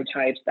of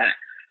stereotypes that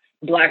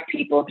Black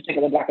people,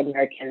 particularly Black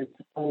Americans,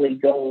 only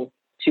go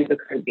to the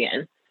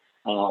Caribbean.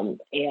 And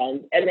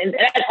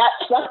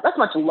that's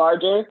much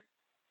larger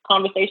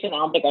conversation. I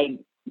don't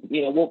think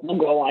we'll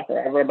go on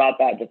forever about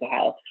that, just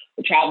how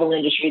the travel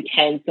industry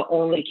tends to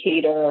only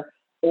cater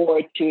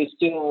or to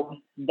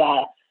assume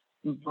that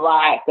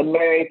Black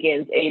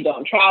Americans,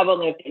 don't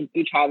travel. And if they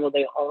do travel,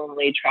 they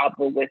only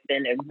travel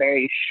within a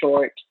very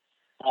short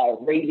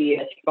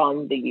radius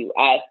from the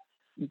U.S.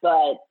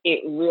 But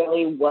it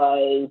really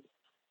was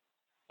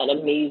an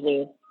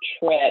amazing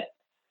trip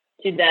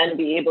to then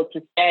be able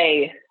to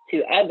say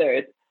to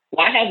others,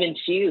 why haven't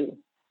you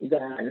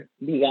gone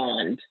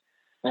beyond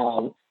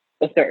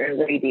a certain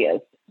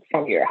radius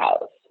from your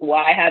house?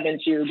 Why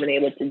haven't you been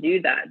able to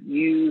do that?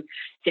 You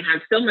can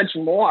have so much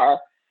more.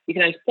 You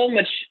can have so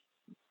much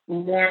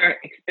more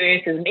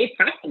experiences, maybe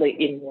possibly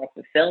even more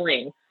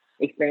fulfilling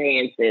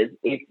experiences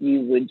if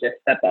you would just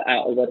step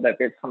out a little bit of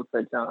your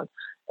comfort zone.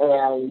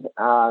 And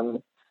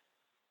one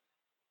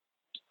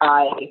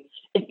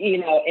of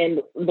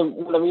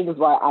the reasons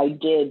why I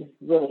did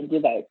really do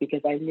that,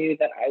 because I knew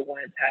that I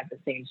wanted to have the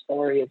same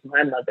story as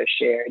my mother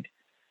shared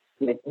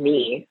with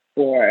me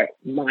for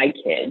my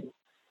kids.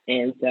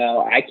 And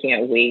so I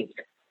can't wait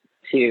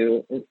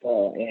to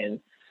instill in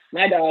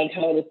my daughter and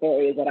tell the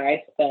stories that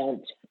I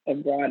spent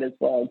abroad as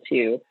well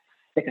too,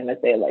 to kind of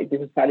say, like,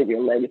 this is part of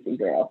your legacy,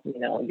 girl.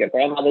 Your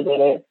grandmother did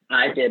it,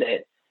 I did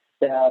it.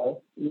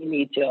 So you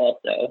need to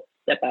also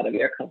step out of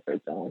your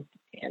comfort zone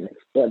and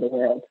explore the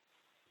world.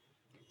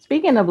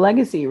 Speaking of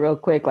legacy, real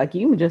quick, like,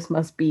 you just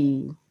must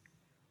be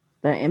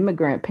the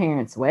immigrant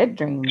parents' wet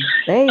dream.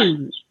 They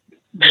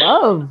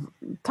love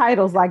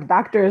titles like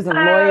doctors and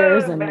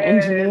lawyers and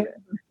engineers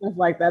and stuff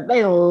like that.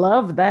 They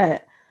love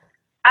that.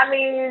 I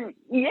mean,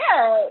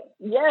 yeah.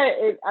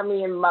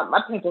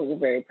 My parents were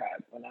very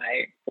proud when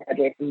I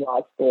graduated from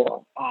law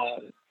school.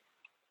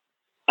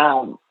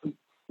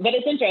 But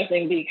it's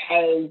interesting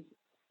because,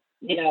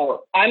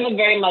 I'm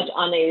very much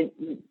on a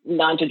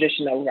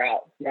non-traditional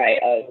route,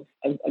 right,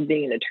 of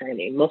being an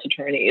attorney. Most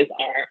attorneys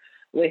are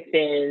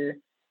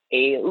within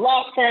a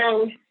law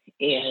firm,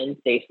 and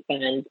they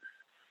spend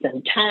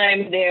some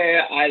time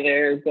there,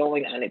 either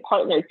going on a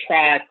partner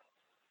track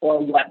or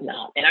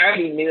whatnot. And I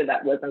already knew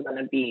that wasn't going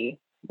to be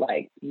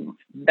like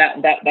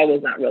that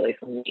was not really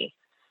for me.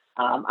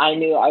 I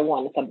knew I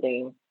wanted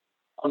something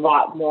a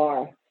lot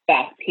more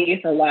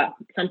fast-paced,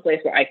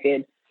 someplace where I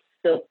could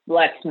still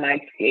flex my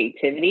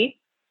creativity,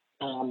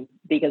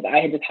 because I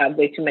had just had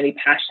way too many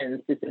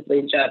passions to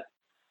simply just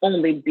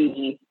only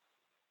be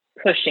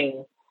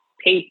pushing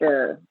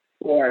paper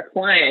for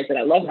clients. And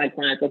I love my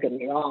clients, don't get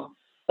me wrong,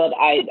 but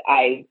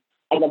I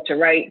love to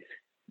write.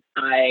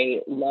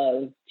 I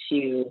love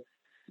to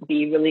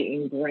be really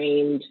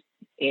ingrained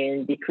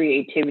in the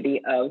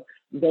creativity of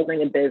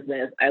building a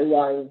business. I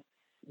love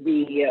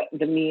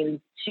the means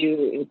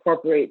to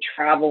incorporate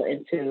travel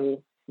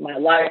into my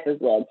life as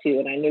well too.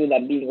 And I knew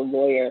that being a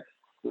lawyer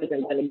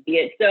wasn't going to be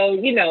it. So,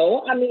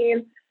 I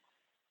mean,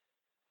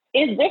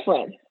 it's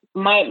different.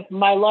 My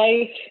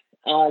life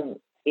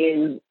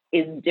is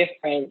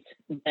different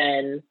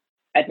than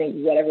I think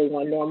what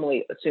everyone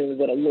normally assumes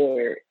what a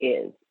lawyer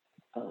is.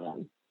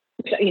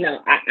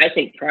 I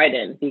take pride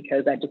in,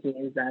 because that just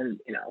means that,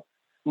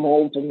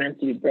 molds are meant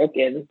to be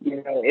broken.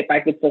 If I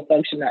could still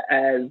function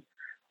as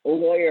a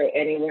lawyer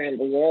anywhere in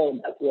the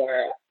world, that's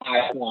where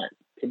I want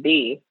to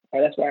be,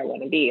 or that's where I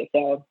want to be.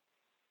 So,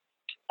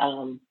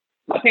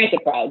 my parents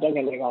are proud, don't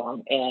get me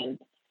wrong. And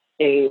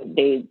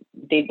they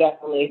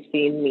definitely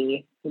seen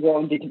me grow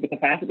into different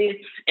capacities.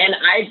 And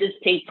I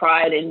just take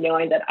pride in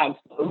knowing that I'm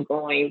still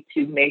going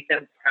to make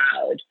them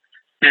proud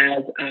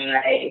as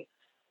I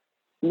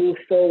move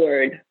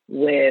forward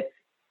with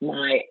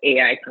my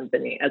AI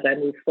company, as I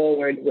move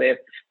forward with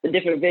the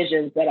different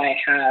visions that I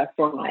have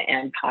for my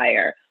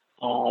empire,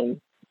 to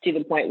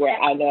the point where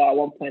I know at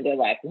one point they're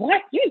like,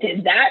 what? You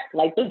did that?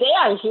 Like, the day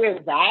I hear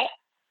that,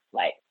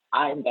 like,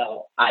 I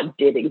know I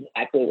did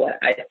exactly what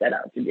I set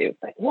out to do.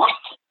 Like, what?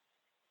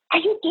 Are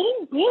you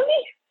kidding?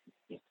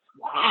 Really?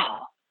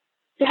 Wow.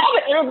 To have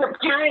an immigrant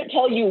parent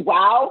tell you,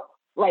 wow,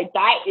 like,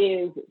 that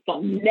is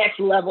some next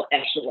level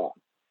echelon.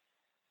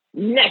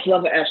 Next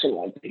level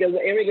echelon. Because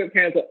the immigrant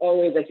parents are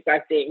always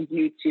expecting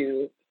you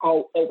to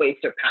always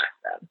surpass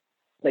them.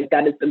 Like,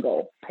 that is the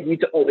goal. I need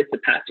to always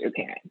surpass your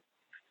parents.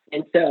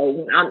 And so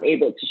when I'm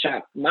able to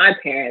shock my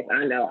parents,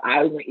 I know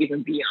I went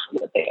even beyond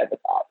what they ever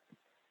thought.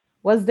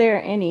 Was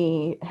there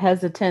any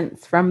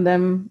hesitance from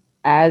them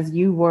as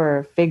you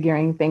were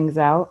figuring things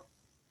out?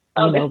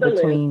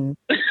 Between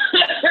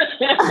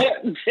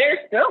they're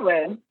still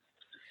in.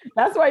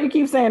 That's why you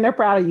keep saying they're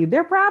proud of you.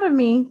 They're proud of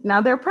me.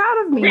 Now they're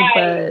proud of me,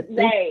 but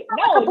they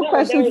have a couple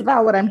questions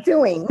about what I'm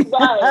doing.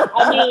 Right.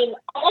 I mean,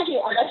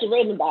 I'm actually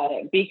writing about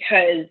it,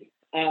 because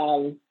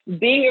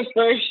being a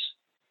first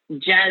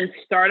gen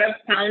startup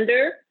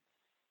founder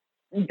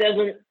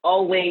doesn't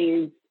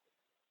always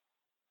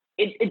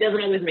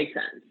make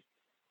sense,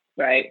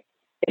 right?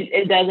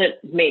 It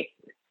doesn't make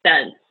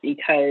sense,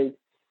 because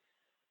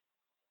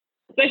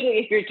especially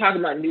if you're talking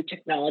about new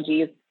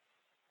technologies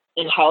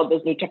and how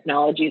those new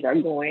technologies are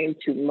going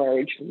to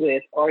merge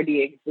with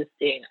already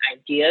existing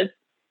ideas.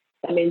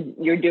 I mean,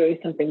 you're doing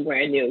something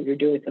brand new. You're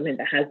doing something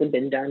that hasn't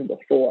been done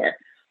before.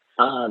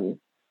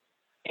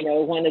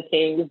 One of the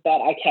things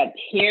that I kept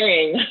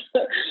hearing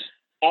as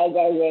I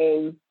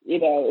was,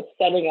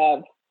 setting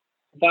up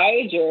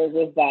Voyager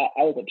was that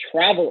I was a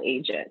travel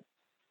agent.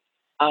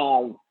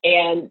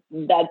 And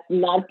that's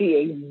not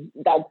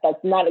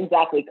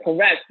exactly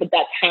correct, but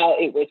that's how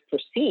it was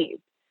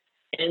perceived.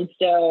 And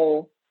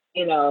so,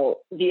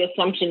 the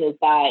assumption is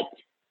that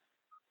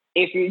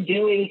if you're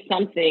doing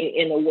something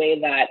in a way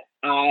that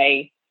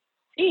I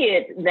see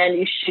it, then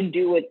you should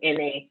do it in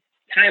a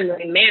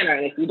timely manner.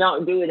 And if you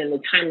don't do it in a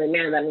timely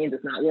manner, that means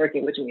it's not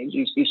working, which means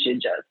you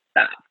should just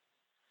stop.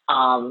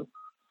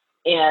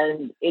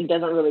 And it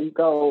doesn't really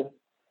go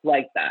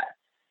like that.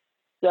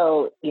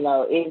 So,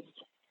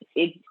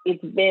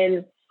 it's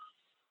been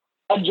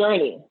a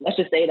journey. Let's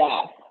just say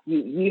that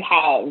you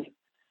have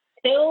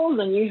skills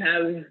and you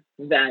have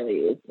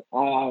values.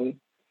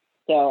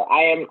 So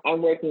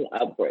I'm working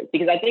upwards,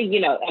 because I think,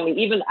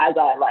 even as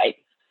I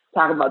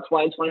talk about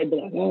 2020, be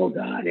like, oh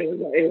God,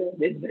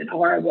 it's been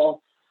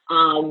horrible.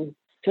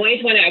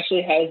 2020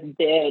 actually has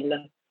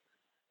been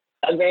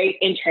a very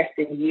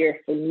interesting year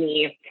for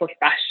me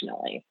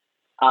professionally.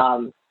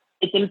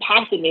 It's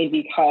impacted me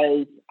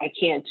because I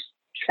can't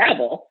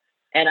travel,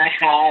 and I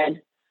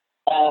had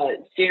a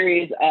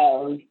series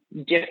of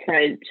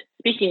different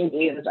speaking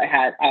engagements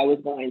I was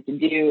going to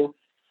do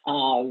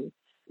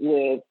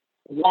with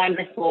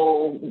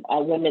wonderful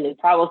women in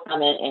travel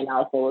summit, and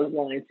also was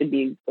going to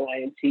be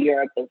going to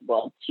Europe as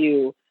well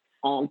too,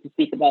 to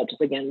speak about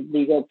just, again,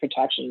 legal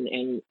protection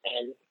and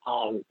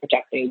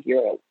protecting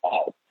your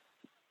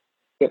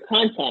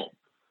content.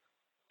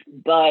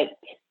 But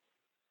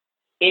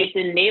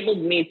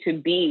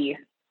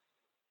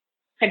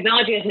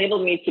technology has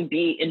enabled me to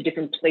be in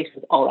different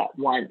places all at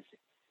once.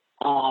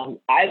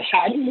 I've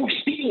had more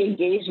speaking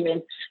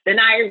engagements than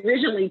I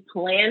originally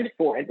planned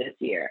for this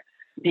year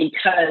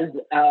because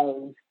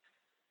of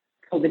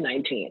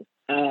COVID-19.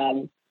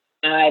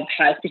 I've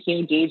had speaking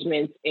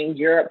engagements in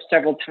Europe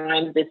several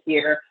times this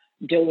year,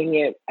 doing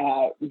it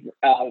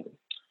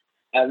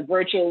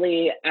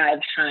virtually.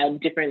 I've had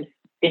different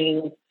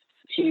things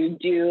to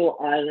do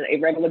on a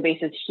regular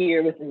basis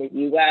here within the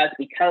U.S.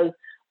 because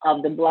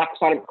of the Black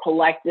Startup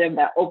Collective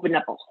that opened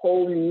up a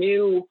whole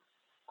new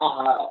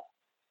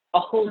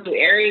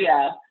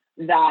area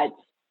that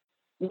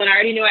when I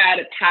already knew I had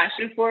a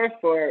passion for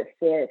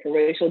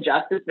racial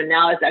justice, but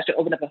now it's actually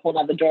opened up a whole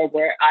other door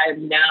where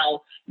I'm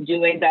now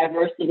doing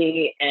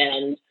diversity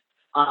and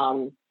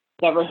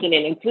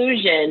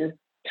inclusion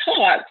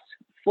talks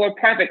for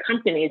private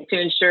companies to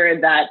ensure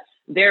that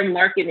their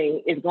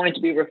marketing is going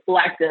to be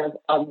reflective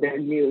of their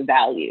new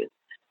values.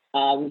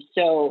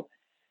 So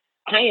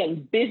I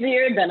am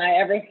busier than I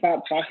ever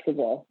thought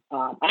possible.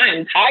 I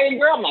am tired,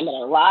 girl. I'm not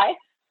gonna lie,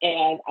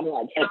 and I'm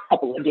gonna take a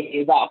couple of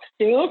days off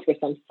soon for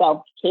some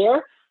self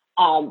care.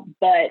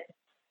 But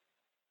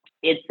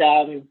it's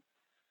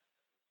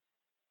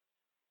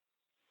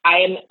I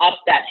am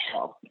up that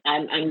hill.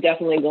 I'm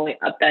definitely going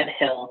up that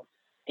hill,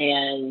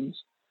 and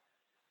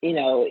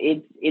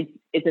it's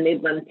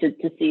enabling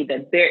to see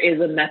that there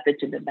is a method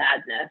to the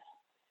madness.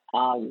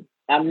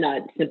 I'm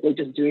not simply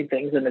just doing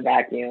things in the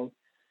vacuum.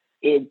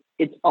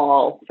 It's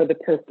all for the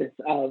purpose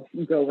of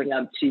growing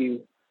up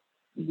to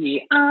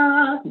the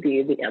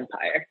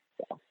empire.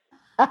 So.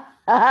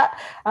 I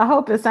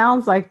hope it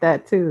sounds like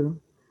that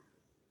too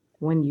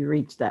when you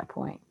reach that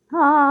point.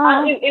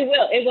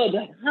 It will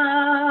be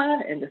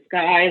and the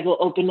skies will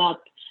open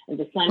up and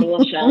the sun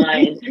will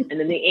shine and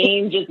then the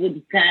angels will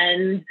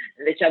descend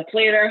and they shall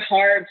play their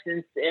harps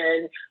and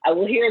I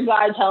will hear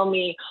God tell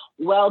me,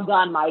 well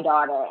done, my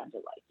daughter. And I'm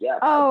like, yeah.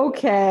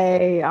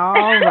 Okay. All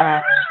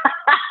right.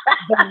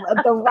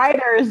 the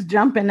writer is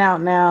jumping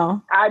out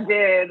now. I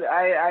did.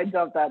 I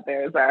jumped out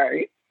there.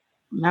 Sorry.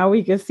 Now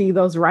we can see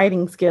those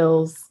writing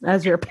skills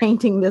as you're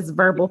painting this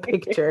verbal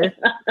picture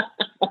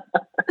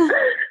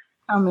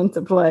come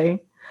into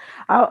play.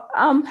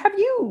 Have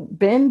you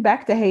been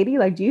back to Haiti?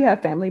 Like, do you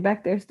have family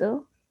back there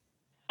still?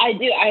 I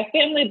do. I have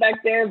family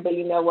back there, but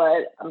you know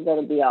what? I'm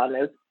going to be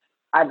honest.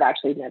 I've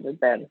actually never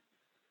been.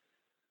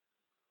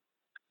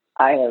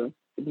 I have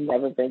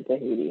never been to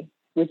Haiti,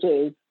 which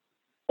is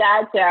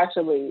sad to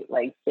actually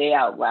like say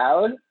out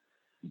loud,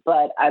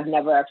 but I've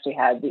never actually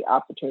had the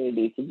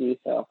opportunity to do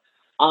so.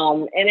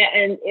 And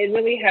it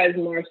really has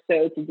more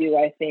so to do,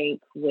 I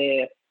think,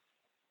 with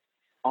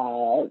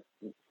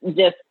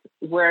just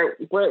where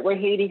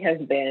Haiti has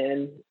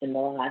been in the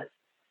last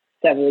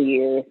several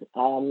years.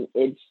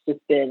 It's just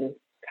been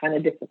kind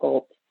of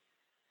difficult.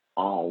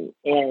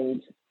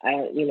 And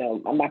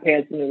my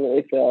parents didn't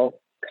really feel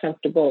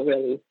comfortable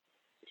really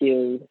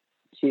to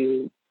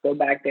go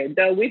back there.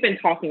 Though we've been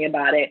talking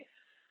about it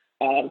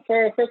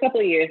for a couple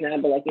of years now,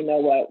 but like, you know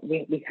what,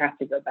 we have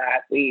to go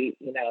back. We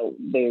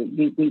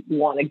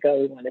want to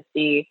go, we want to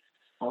see.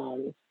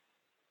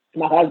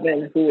 My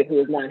husband, who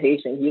is not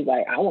Haitian, he's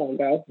like, I want to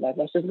go. Like,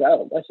 let's just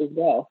go.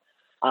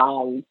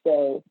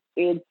 So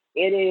it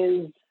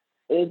is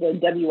a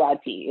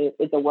WIP.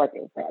 It's a work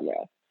in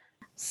progress.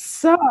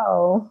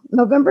 So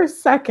November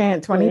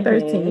 2nd,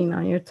 2013,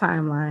 on your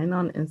timeline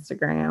on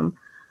Instagram,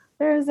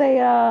 there's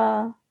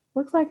a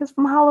looks like it's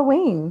from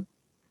Halloween.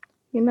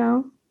 You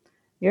know,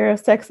 you're a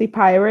sexy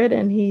pirate,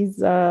 and he's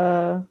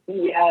yes.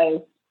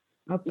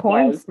 A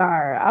porn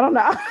star. I don't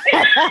know.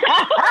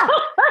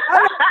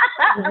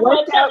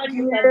 Workout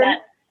gear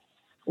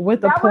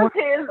with a porn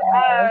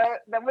star.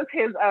 That was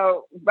his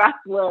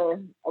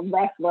wrestler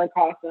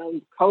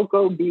costume.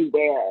 Coco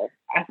Beware.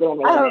 I've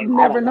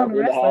never known a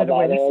wrestler to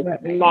wear a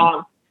sweatband.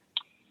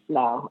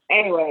 No.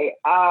 Anyway,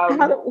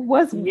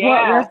 what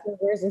wrestler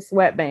wears a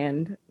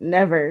sweatband?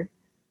 Never.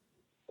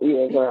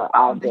 Yeah, girl,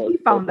 he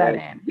found that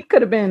in. He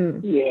could have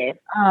been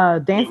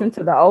dancing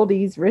to the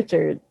oldies,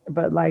 Richard,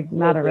 but like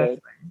not a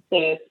wrestler.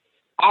 Yeah.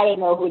 I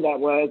didn't know who that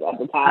was at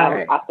the time.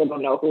 Right. I still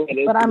don't know who it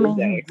is. But I mean,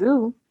 you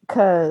do,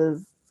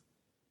 because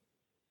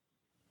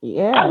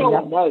I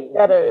know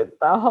better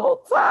the whole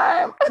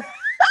time.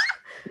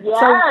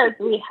 Yes,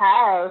 we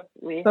have.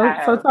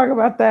 So talk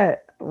about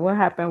that. What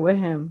happened with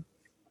him?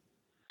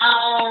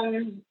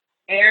 Aaron.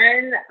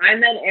 I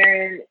met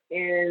Aaron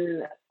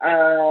in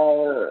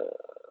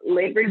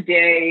Labor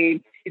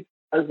Day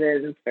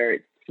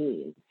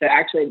 2013. So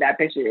actually, that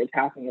picture you're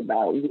talking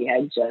about, we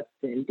had just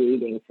been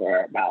dating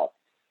for about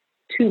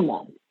 2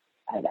 months.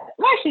 Well,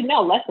 actually,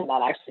 no, less than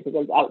that, actually,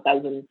 because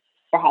that was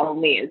for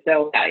Halloween.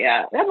 So,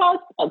 yeah,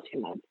 about 2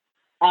 months.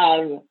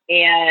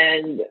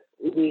 And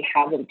we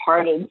haven't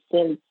parted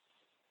since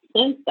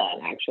then,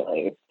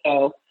 actually.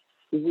 So,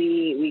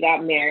 we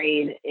got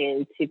married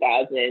in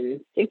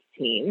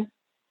 2016.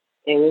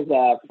 It was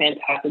a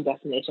fantastic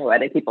destination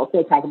wedding. People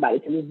still talk about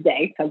it to this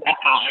day because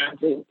that's how I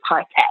do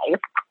party.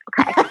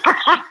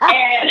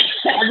 Okay.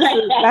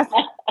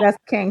 That's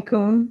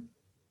Cancun.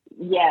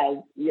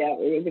 Yes,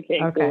 it was a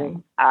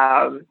Cancun.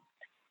 Okay.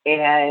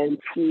 And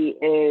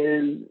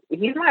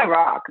he's my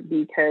rock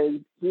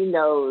because he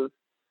knows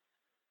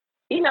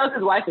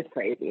his wife is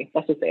crazy.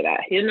 Let's just say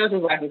that. He knows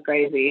his wife is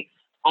crazy.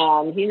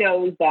 He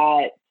knows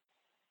that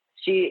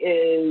she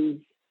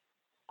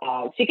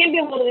can be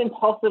a little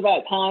impulsive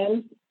at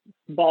times,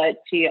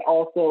 but she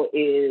also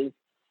is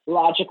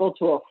logical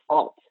to a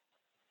fault.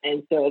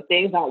 And so if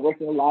things aren't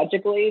working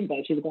logically,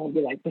 then she's going to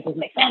be like, this doesn't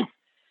make sense.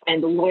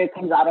 And the lawyer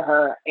comes out of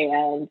her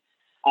and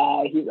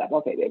he's like,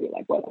 okay, baby,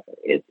 like, whatever.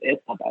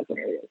 It's not that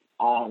serious.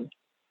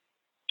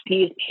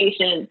 He's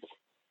patient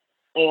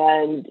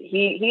and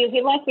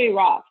he lets me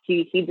rock.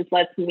 He just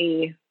lets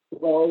me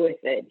roll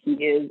with it. He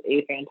is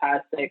a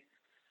fantastic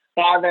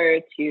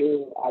father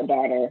to our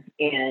daughter.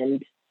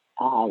 And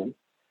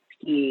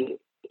he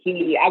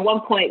at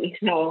one point,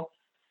 when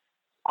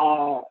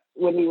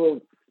we were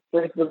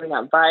first moving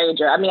up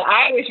Voyager, I mean,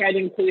 I always tried to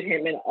include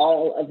him in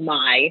all of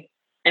my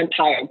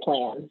empire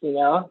plans, you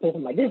know? Because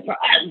I'm like, this is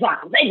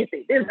our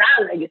legacy. This is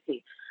our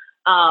legacy.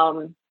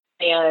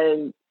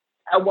 And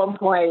at one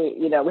point,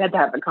 you know, we had to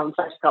have a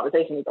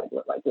conversation. He's like,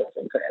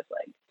 listen, Chris,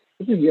 like,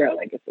 this is your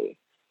legacy.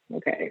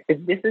 Okay.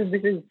 This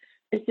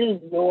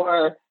is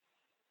your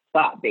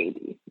spot,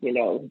 baby. You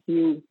know,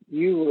 you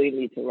really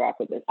need to rock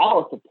with this. I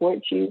will support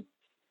you.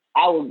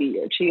 I will be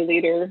your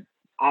cheerleader.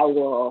 I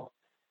will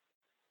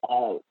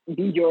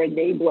be your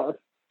enabler,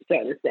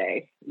 so to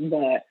say.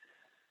 But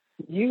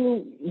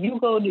you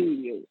go do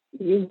you.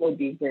 You will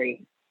be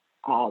great.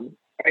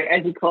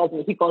 As he calls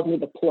me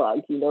the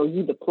plug. You know,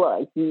 you the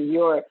plug.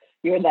 You're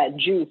that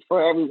juice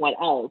for everyone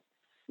else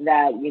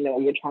that, you know,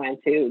 you're trying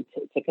to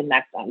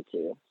connect them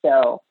to.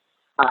 So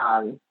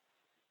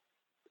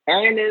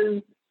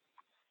Aaron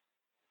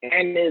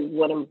is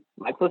one of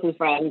my closest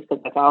friends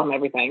because I tell him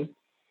everything.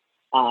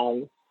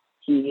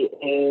 He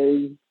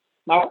is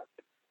my,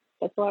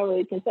 that's all I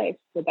really can say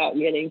without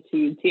getting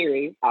too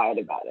teary-eyed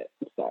about it.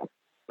 So,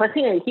 but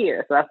he ain't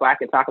here, so that's why I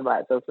can talk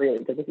about it so freely.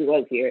 Because if he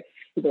was here,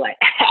 he'd be like,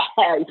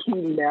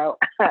 you know,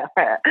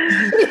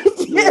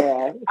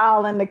 yeah,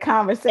 all in the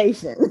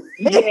conversation.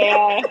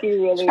 Yeah, he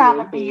really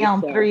trying to be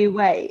on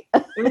three-way.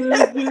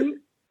 Mm-hmm.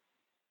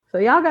 So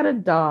y'all got a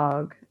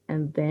dog,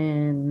 and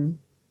then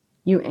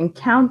you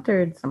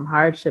encountered some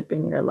hardship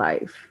in your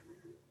life.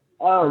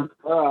 Oh,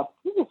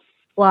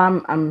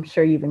 well, I'm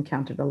sure you've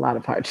encountered a lot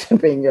of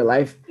hardship in your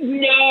life.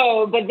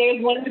 No, but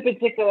there's one in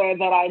particular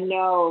that I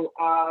know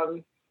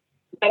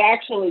that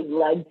actually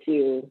led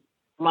to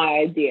my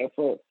idea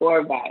for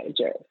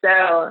Voyager.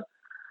 So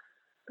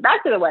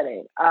back to the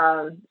wedding.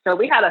 So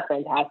we had a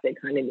fantastic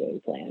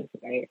honeymoon plan,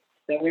 right?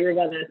 So we were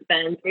going to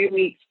spend 3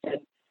 weeks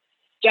just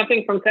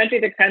jumping from country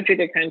to country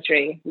to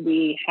country.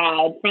 We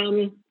had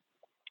from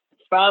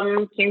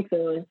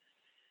Cancun,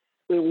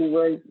 we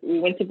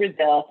went to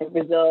Brazil. From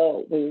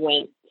Brazil,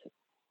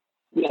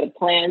 we had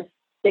plans to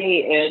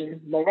stay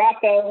in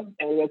Morocco,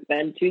 and we would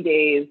spend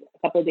a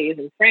couple of days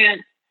in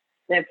France.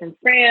 Then from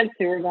France,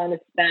 we were going to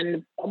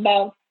spend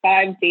about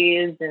 5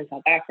 days in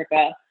South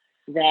Africa,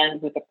 then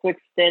with a quick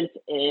stint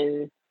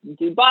in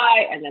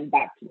Dubai, and then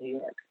back to New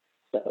York.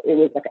 So it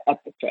was like an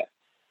epic trip.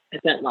 I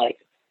spent like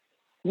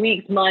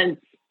weeks,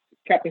 months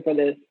prepping for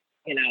this,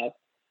 you know,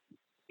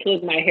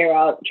 pulling my hair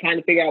out, trying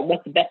to figure out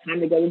what's the best time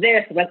to go to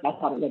this, what's the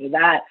best time to go to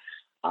that.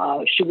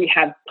 Should we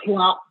have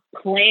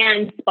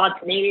planned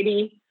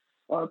spontaneity,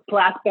 or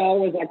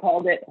Plaspo, as I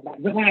called it? I'm like,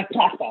 we're going to have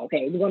Plaspo,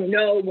 okay? We're going to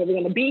know where we're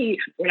going to be.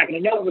 We're not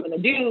going to know what we're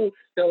going to do,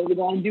 so we're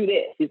going to do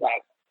this. He's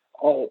like,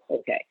 oh,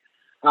 okay.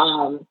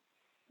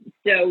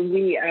 So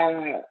we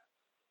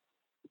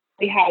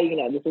had, you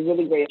know, this was a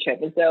really great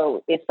trip. And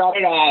so it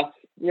started off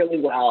really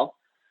well.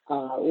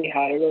 We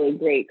had a really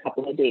great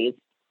couple of days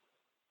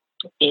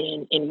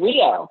in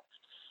Rio.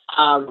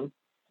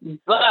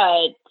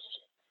 But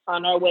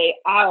on our way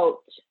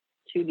out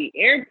to the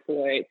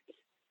airport,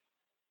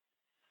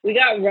 we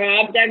got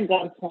robbed at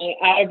gunpoint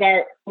out of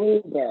our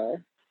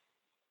Uber.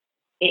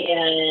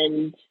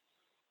 And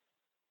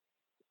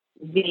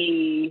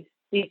these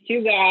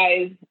two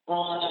guys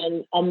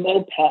on a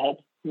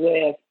moped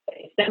with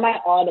a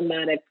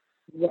semi-automatic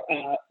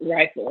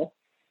rifle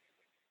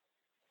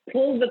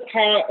pulled the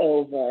car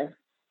over,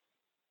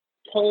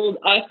 told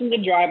us and the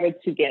driver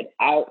to get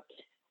out,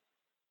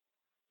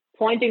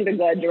 pointing the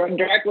gun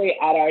directly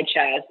at our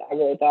chest. I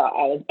really thought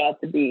I was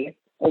about to be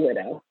a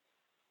widow,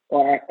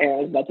 or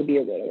Aaron was about to be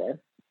a widower.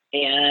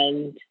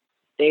 And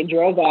they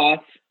drove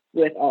off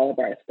with all of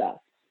our stuff,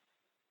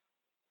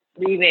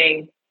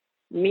 leaving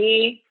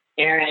me,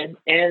 Aaron,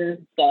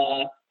 and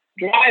the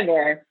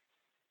driver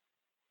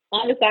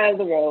on the side of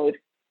the road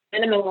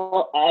in the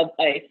middle of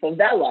a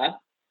favela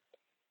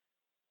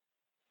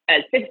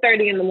at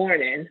 6:30 in the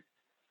morning,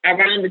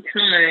 around the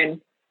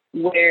time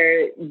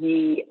where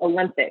the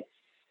Olympics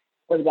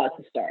was about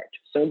to start.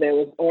 So there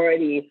was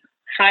already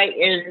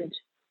high-end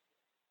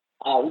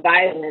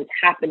violence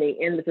happening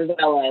in the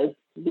favelas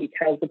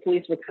because the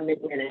police were coming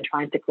in and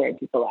trying to clear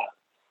people out.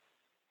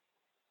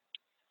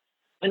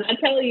 And I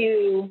tell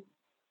you,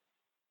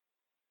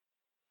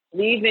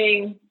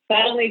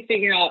 finally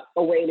figuring out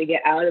a way to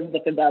get out of the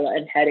favela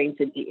and heading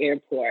to the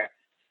airport,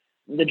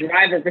 the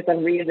driver, for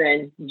some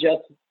reason,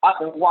 just up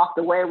and walked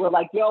away. We're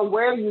like, yo,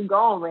 where are you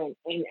going?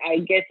 And I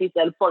guess he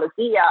said,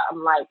 Policia.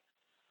 I'm like,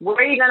 where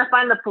are you going to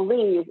find the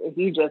police if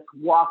you just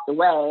walked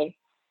away?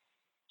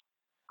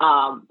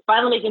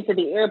 Finally getting to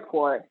the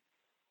airport,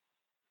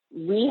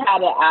 we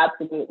had an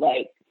absolute,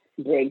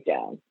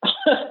 breakdown.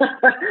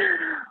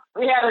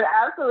 We had an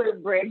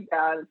absolute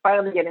breakdown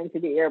finally getting to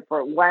the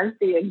airport. Once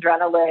the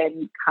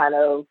adrenaline kind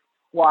of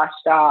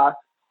washed off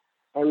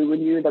and we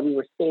knew that we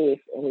were safe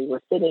and we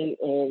were sitting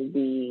in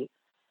the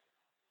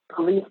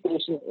police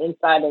station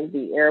inside of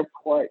the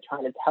airport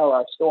trying to tell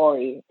our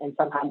story, and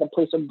somehow the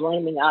police are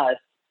blaming us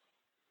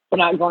for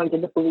not going to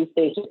the police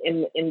station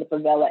in the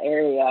favela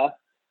area.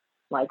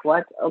 Like,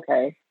 what?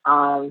 Okay.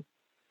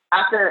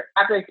 After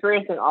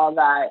experiencing all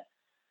that,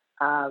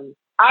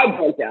 I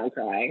broke down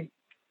crying.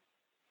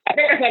 I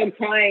think I started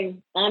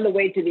crying on the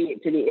way to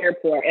the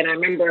airport, and I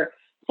remember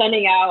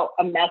sending out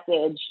a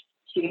message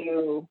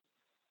to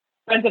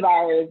friends of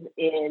ours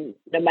in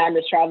the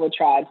Madness Travel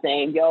Tribe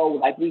saying, yo,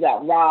 like, we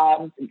got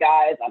robbed,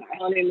 guys, on our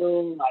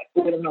honeymoon, like,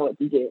 we don't know what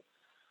to do.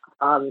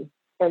 And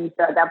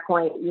so at that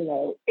point, you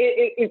know,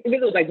 it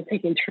really was like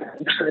taking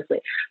turns,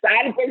 honestly. So I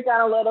had to break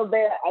down a little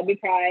bit. I'd be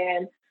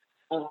crying.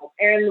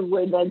 Aaron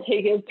would then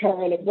take his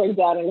turn and break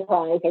down and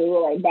cry. So we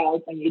were like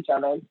balancing each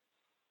other.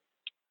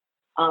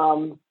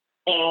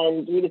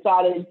 And we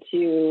decided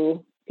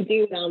to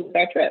continue on with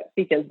our trip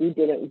because we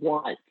didn't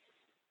want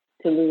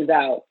to lose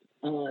out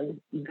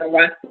on the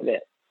rest of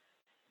it.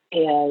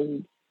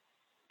 And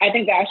I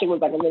think that actually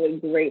was like a really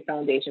great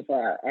foundation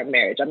for our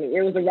marriage. I mean,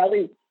 it was a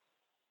really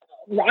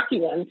rocky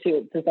one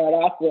to start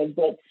off with,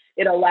 but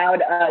it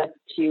allowed us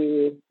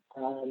to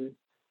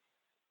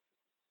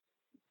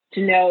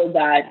know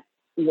that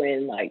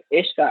when like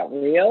ish got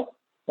real,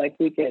 like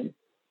we could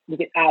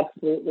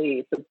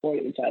absolutely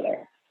support each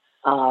other.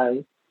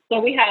 So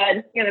we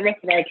had, you know, the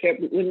rest of our trip,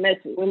 we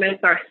missed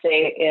our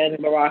stay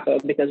in Morocco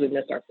because we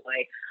missed our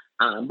flight.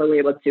 But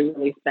we were able to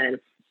really spend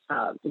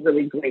a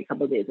really great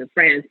couple of days in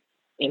France,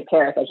 in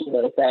Paris, I should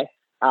really say,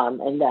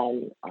 and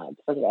then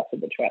for the rest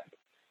of the trip.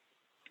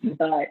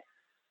 But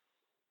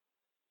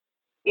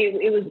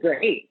it was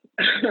great.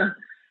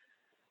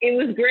 It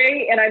was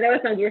great, and I know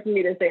it sounds weird for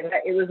me to say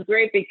that. It was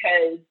great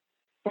because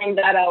from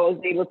that I was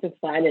able to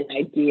find an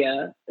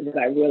idea that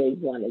I really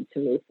wanted to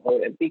move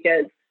forward.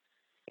 Because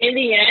in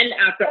the end,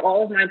 after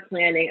all of my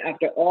planning,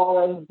 after all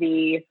of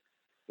the,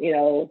 you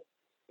know,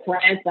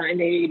 plans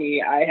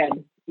I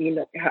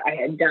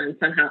had done,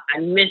 somehow I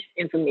missed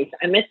information.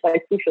 I missed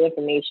like crucial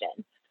information.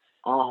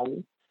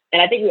 And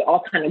I think we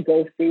all kind of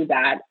go through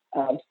that,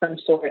 some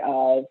sort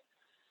of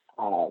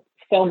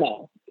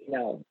FOMO, you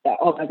know, that,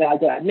 oh my God,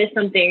 did I miss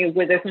something?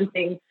 Was there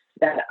something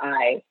that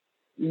I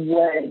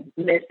would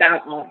miss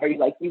out on? Or you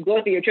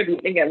go through your trip, you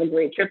think you have a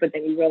great trip, but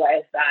then you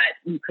realize that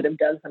you could have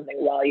done something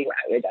while you were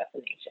at your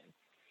destination.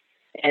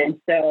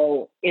 And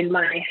so in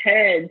my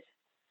head,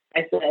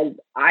 I said,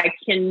 I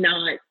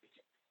cannot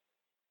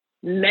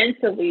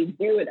mentally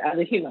do it as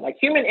a human. Like,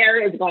 human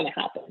error is going to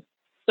happen.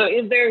 So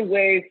is there a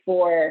way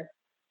for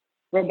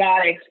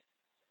robotics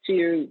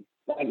to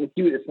like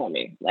do this for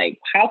me? Like,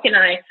 how can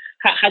I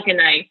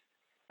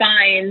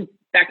find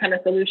that kind of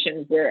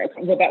solution where a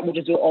robot will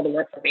just do all the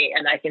work for me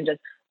and I can just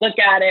look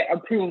at it,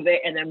 approve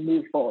it, and then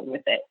move forward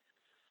with it?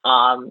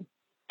 And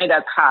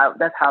that's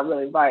how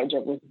really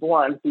Voyager was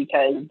born,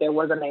 because there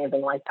wasn't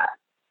anything like that.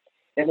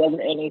 There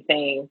wasn't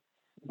anything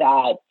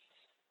that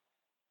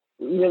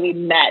really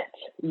met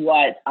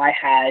what I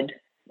had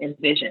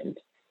envisioned.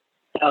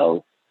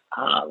 So,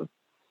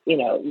 you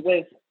know,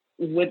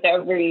 with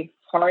every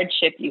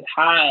hardship you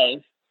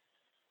have,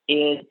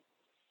 it's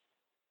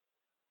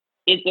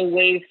a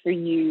way for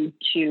you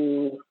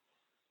to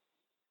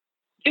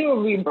do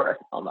a rebirth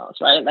almost,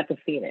 right? Like a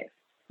phoenix.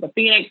 The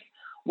phoenix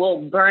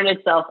will burn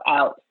itself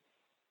out,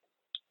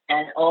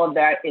 and all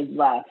that is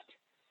left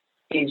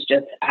is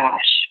just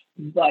ash.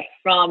 But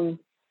from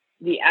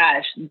the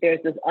ash,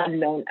 there's this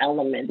unknown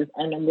element, this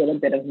unknown little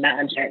bit of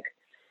magic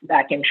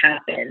that can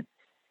happen,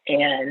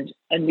 and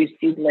a new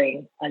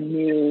seedling, a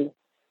new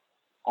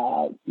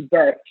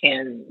birth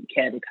can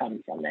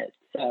come from it.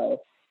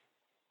 So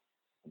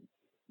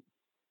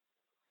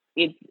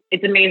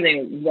it's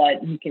amazing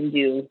what you can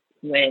do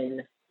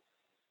when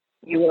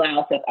you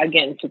allow yourself,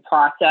 again, to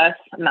process.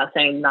 I'm not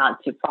saying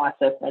not to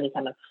process any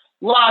kind of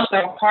loss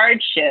or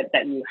hardship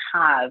that you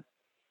have,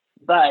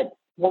 but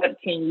what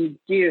can you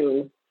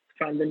do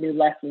from the new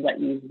lessons that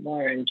you've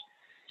learned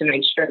to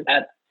make sure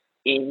that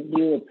a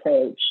new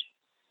approach,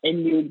 a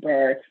new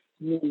birth,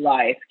 new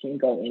life can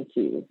go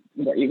into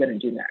what you're going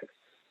to do next?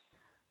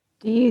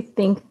 Do you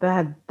think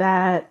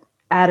that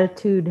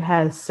attitude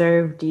has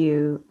served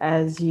you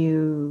as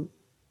you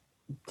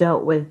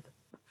dealt with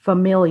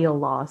familial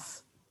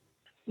loss?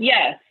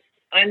 Yes.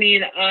 I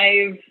mean,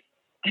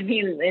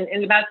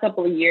 in the past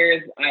couple of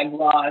years, I've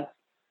lost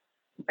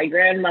my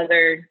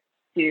grandmother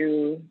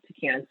to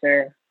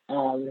cancer.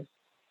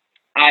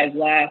 I've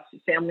lost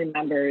family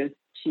members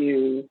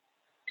to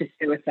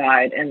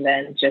suicide, and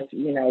then just,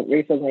 you know,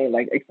 recently,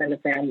 like,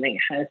 extended family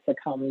has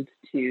succumbed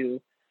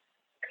to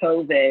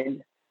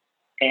COVID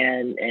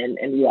and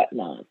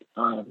whatnot.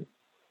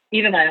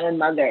 Even my own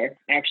mother,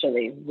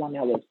 actually, when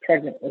I was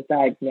pregnant, was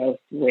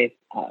diagnosed with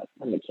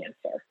stomach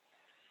cancer.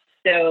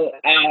 So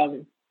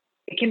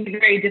it can be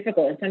very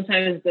difficult, and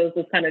sometimes those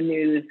kind of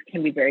news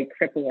can be very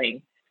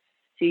crippling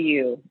to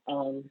you.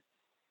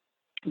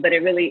 But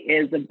it really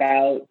is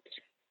about,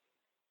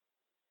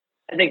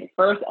 I think,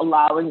 first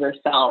allowing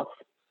yourself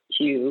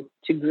to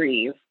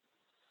grieve,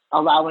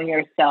 allowing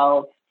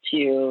yourself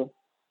to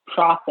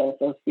process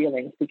those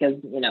feelings, because,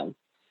 you know,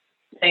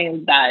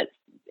 saying that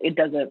it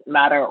doesn't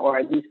matter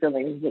or these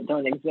feelings that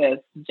don't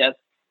exist just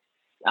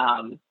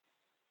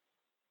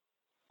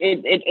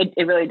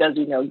it really does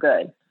you no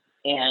good.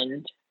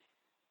 And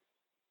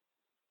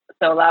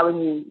so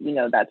allowing you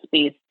know, that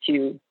space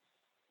to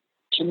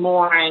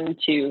mourn,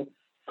 to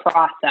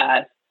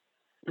process,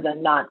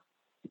 then not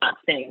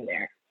staying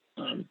there,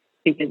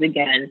 because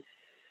again,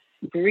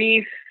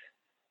 grief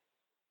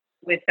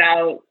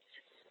without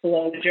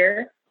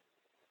closure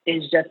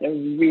is just a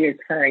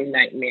reoccurring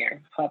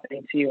nightmare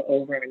happening to you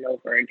over and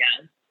over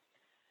again.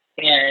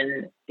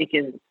 And it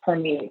can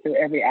permeate through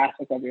every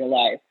aspect of your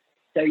life.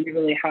 So you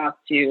really have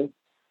to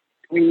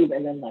breathe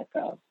and then let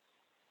go.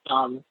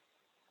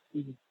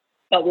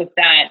 But with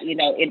that,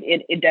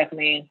 it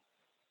definitely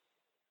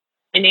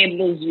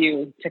enables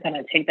you to kind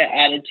of take that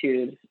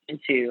attitude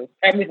into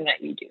everything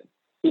that you do,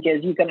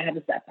 because you're going to have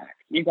a setback.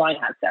 You're going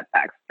to have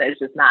setbacks.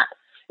 It's not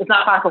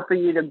possible for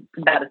you to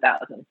bat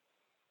 1,000.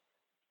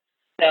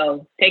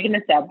 So taking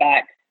a step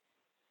back,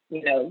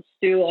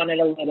 stew on it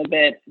a little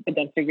bit, but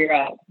then figure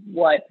out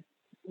what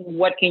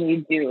can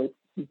you do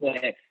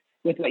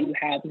with what you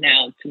have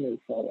now to move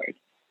forward.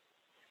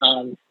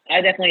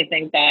 I definitely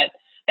think that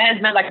has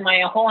been like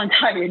my whole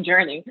entire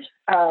journey,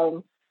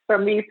 for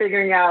me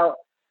figuring out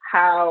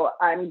how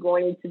I'm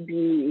going to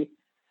be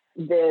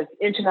this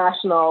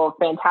international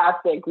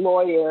fantastic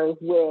lawyer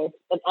with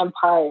an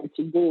empire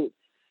to boot,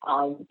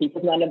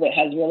 because none of it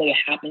has really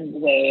happened the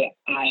way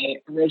I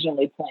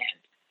originally planned.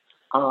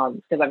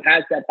 Because I've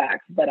had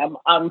setbacks, but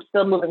I'm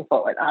still moving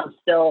forward. I'm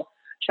still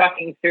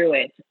trucking through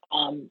it,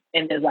 and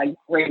there's like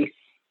grace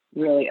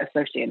really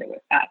associated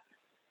with that.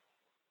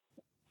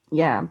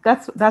 Yeah,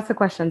 that's a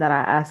question that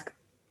I ask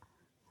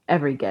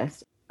every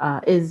guest.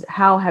 Is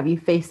how have you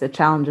faced the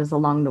challenges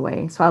along the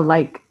way? So I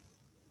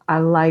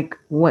like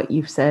what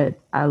you've said.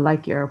 I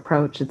like your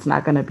approach. It's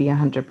not going to be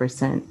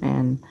 100%,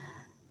 and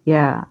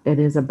yeah, it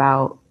is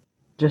about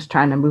just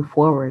trying to move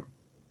forward.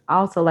 I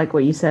also like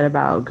what you said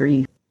about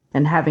grief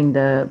and having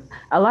a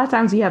lot of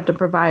times we have to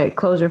provide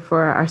closure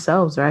for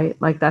ourselves, right?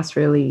 Like that's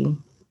really,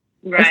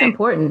 it's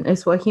important.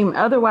 It's what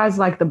otherwise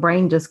like the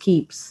brain just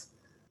keeps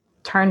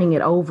turning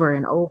it over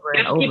and over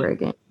and over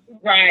again.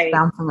 Right.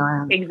 Bouncing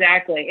around.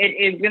 Exactly.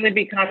 It really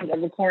becomes a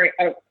recurring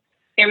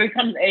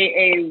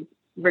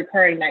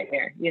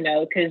nightmare,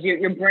 because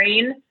your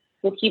brain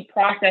will keep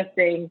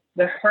processing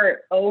the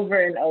hurt over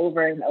and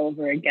over and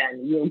over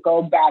again. You'll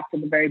go back to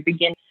the very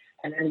beginning,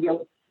 and then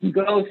you'll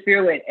go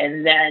through it,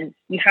 and then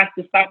you have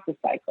to stop the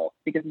cycle,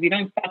 because if you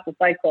don't stop the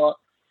cycle,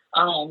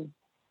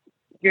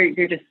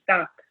 you're just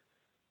stuck,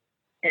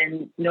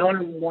 and no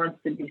one wants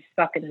to be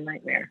stuck in a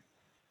nightmare.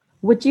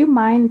 Would you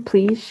mind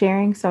please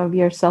sharing some of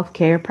your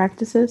self-care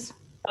practices?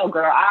 Oh,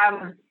 girl,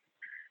 I'm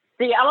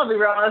gonna be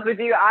real honest with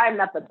you. I'm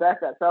not the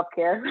best at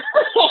self-care.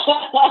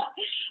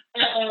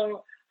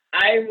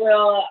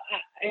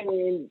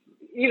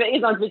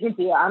 Even I'm speaking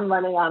to you, I'm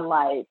running on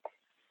like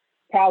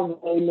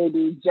probably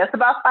maybe just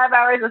about 5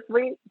 hours of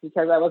sleep,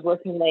 because I was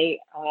working late,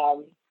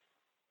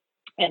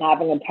 and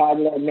having a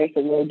toddler makes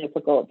it really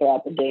difficult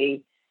throughout the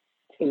day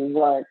to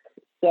work.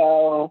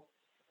 So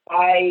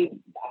I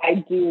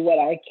do what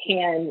I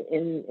can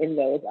in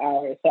those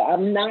hours. So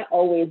I'm not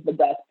always the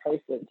best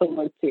person to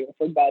look to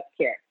for best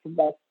care,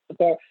 for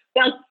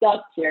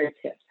self-care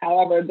tips.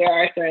 However, there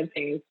are certain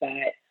things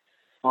that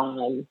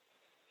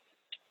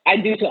I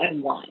do to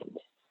unwind,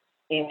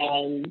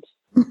 and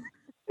one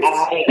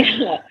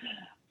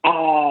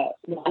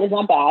is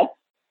not bad.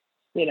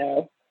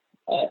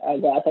 A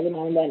glass every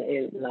now and then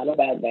is not a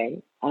bad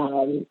thing. I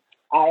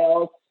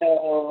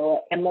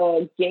also am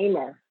a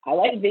gamer. I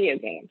like video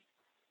games.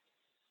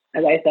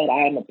 As I said,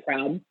 I am a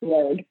proud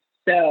nerd.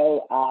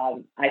 So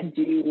I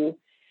do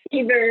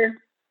either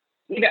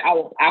I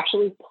will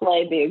actually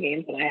play video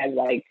games, and I have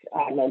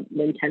I'm a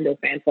Nintendo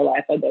fan for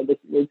life. Although this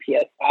new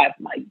PS5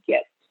 might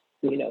get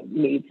me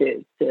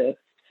to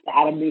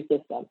add a new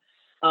system.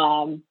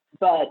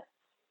 But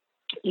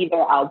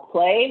either I'll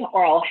play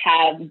or I'll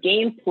have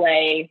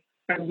gameplay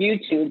from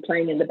YouTube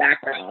playing in the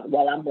background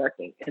while I'm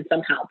working, and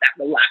somehow that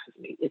relaxes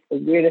me. It's the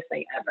weirdest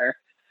thing ever.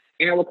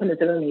 Aaron will come to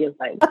me and is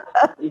like,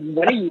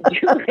 "What are you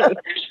doing?"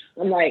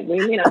 I'm like, "What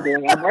do you mean I'm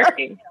doing? I'm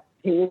working."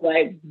 He was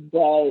like,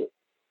 "But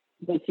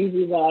the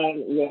TV's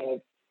on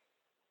with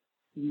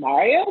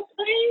Mario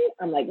playing."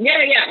 I'm like,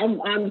 "Yeah,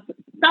 I'm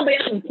somebody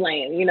else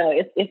playing.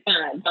 It's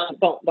fine.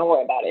 Don't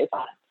worry about it. It's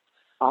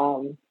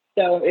fine."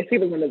 So it's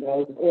either one of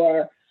those,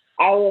 or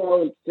I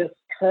will just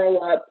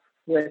curl up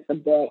with a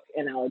book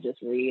and I'll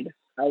just read.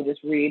 I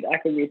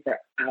could read for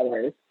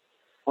hours,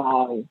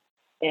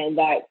 and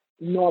that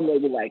normally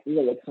would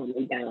really calm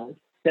me down.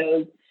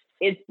 So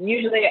it's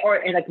usually,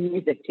 and like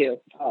music too,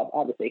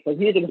 obviously, because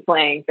music is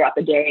playing throughout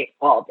the day,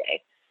 all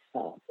day,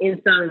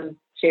 in some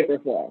shape or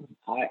form.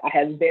 I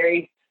have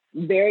very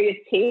various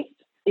tastes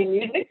in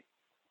music.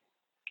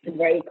 It's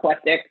very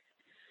eclectic.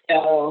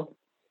 So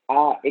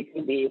it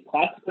could be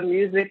classical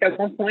music at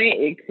one point.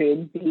 It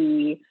could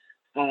be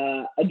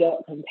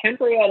adult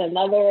contemporary at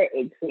another.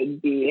 It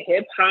could be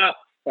hip hop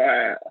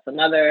for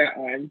another,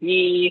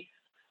 R&B,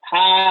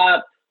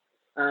 pop.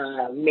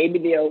 Maybe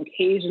the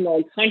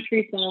occasional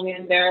country song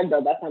in there,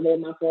 but that's not really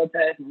my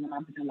forte. I'm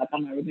not pretend like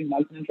I'm everything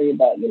about country,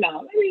 but maybe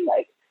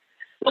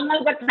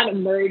sometimes that kind of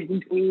merge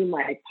between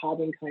pop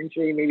and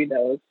country, maybe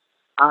those.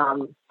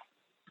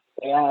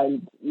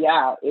 And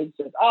yeah, it's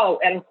just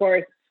and of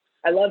course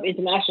I love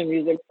international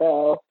music,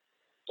 so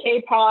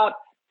K-pop,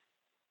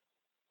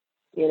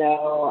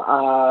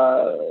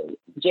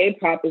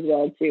 J-pop as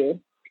well too,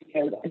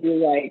 because I do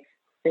like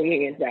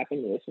singing in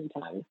Japanese from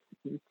time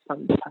to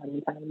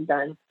time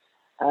done.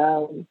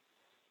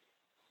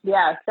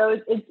 Yeah, so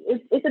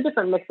it's a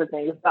different mix of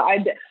things. But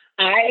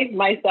I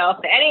myself,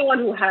 anyone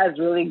who has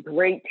really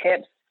great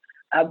tips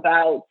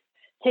about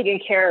taking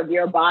care of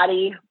your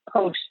body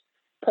post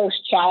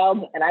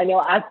child, and I know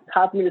it's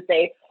tough for me to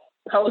say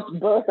post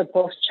birth or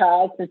post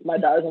child since my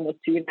daughter's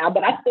almost 2 now,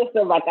 but I still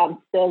feel like I'm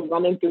still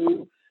running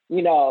through,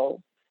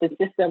 the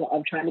system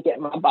of trying to get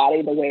my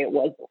body the way it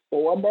was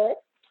before birth.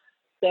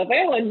 So if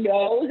anyone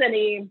knows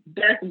any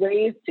best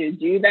ways to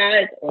do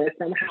that or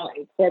somehow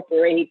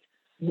incorporate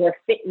more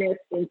fitness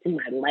into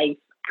my life,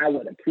 I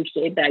would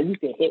appreciate that. You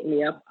can hit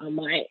me up on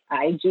my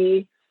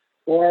IG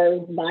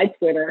or my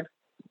Twitter,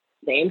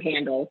 same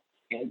handle,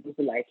 and just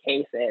be like,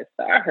 hey sis,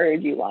 so I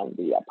heard you on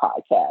the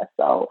podcast.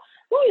 So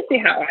let me see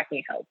how I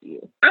can help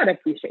you. I'd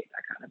appreciate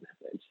that kind of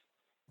message.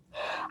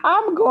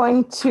 I'm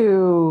going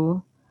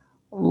to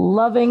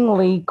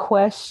lovingly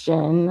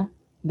question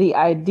the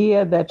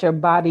idea that your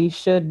body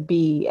should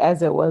be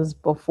as it was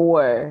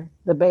before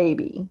the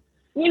baby.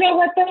 You know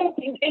what though?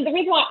 And the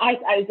reason why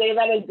I say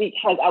that is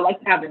because I like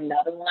to have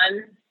another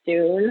one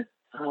soon,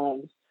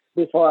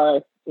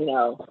 before,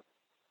 and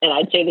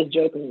I say this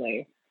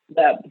jokingly,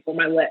 that before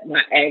my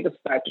eggs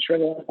start to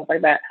shrivel and stuff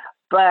like that.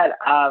 But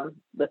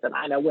listen,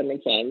 I know women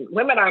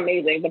are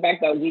amazing. The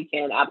fact that we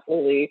can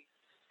absolutely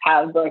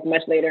have birth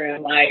much later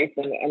in life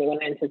than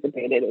anyone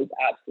anticipated is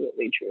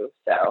absolutely true.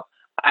 So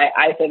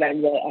I say that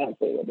really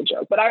honestly with a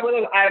joke. But I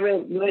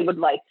really would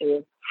like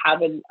to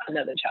have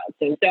another child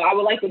soon. So I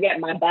would like to get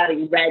my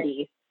body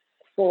ready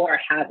for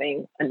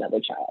having another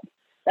child.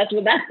 That's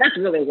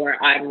really where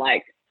I'm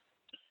like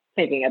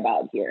thinking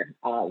about here.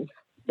 So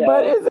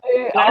but is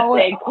it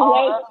say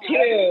close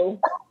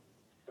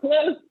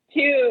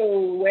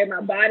to where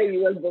my body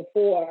was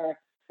before?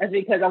 That's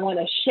because I want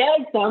to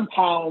shed some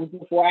pounds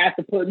before I have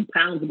to put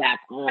pounds back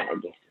on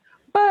again.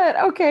 But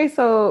okay,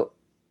 so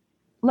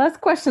let's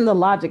question the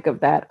logic of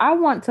that. I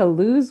want to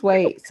lose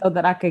weight so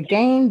that I could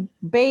gain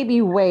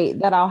baby weight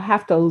that I'll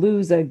have to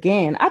lose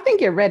again. I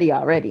think you're ready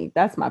already.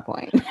 That's my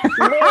point. You know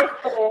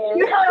what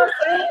I'm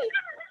saying?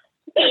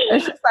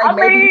 It's just like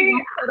maybe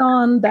you put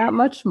on that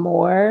much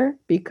more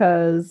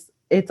because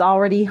it's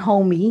already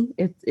homey.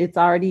 It's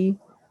already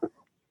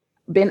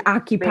been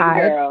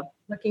occupied, girl,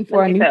 looking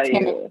for a new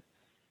tenant.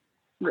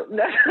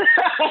 Listen,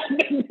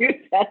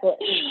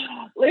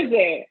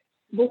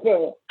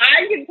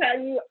 I can tell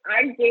you,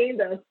 I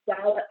gained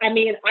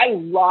I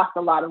lost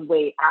a lot of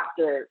weight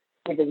after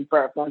giving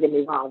birth. Don't get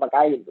me wrong. Like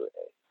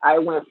I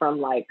went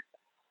from like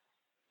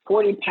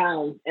 40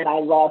 pounds and I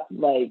lost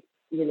 80%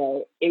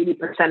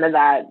 of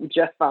that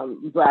just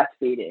from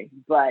breastfeeding.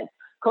 But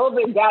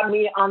COVID got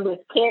me on this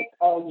kick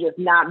of just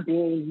not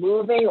being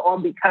moving or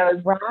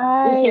because we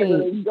can't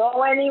really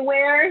go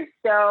anywhere.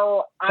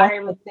 So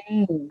I'm at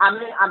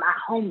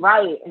home,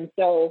 right? And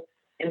plus,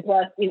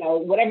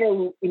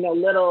 whatever,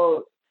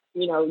 little,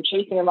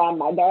 chasing around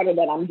my daughter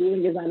that I'm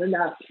doing is not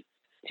enough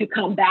to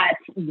combat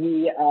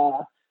the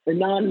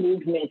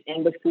non-movement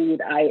and the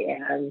food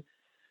I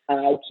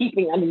am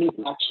keeping underneath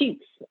my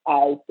cheeks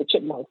as the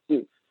chipmunks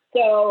do.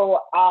 So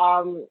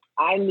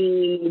I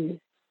need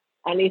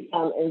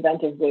some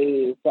inventive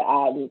ways to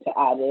add in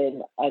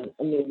a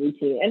new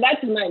routine. And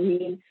that might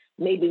mean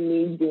maybe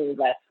me doing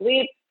less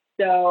sleep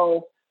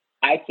so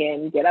I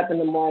can get up in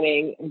the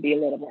morning and be a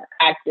little more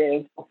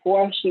active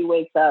before she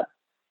wakes up,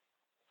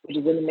 which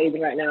is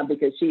amazing right now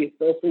because she is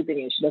still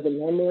sleeping and she doesn't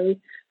normally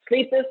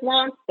sleep this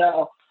long.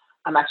 So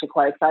I'm actually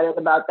quite excited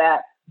about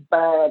that.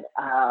 But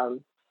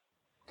I'm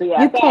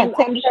trying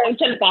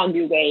to find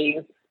new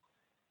ways.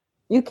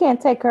 You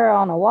can't take her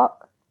on a walk?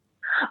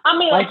 I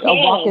mean, a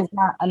walk is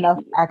not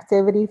enough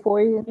activity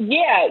for you?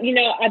 Yeah,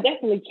 I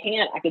definitely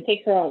can. I could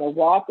take her on a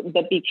walk,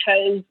 but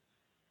because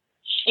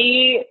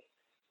she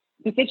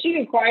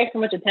requires so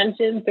much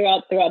attention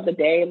throughout the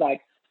day,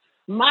 like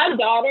my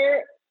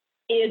daughter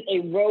is a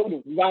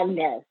road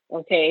runner,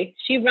 okay?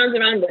 She runs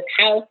around this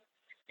house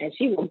and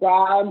she will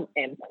grab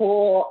and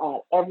pull on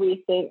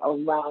everything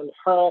around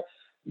her,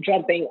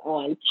 jumping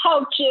on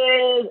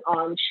couches,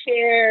 on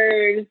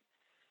chairs,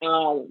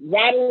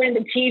 rattling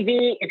the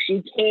TV if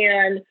she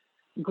can,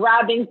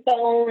 grabbing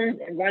phones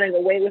and running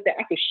away with it.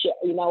 I could share,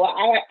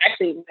 I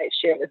actually might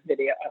share this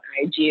video on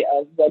IG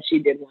of what she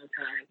did one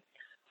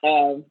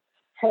time.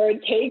 Her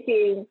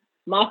taking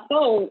my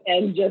phone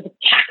and just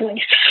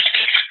cackling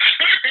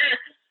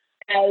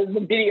as the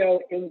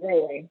video is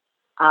rolling.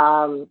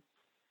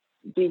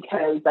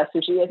 Because that's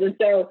who she is. And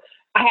so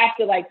I have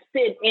to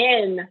sit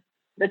in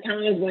the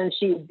times when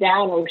she's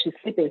down or she's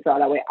sleeping so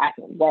that way I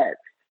can work.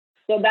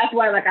 So that's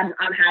why I'm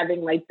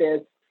having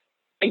this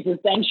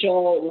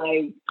existential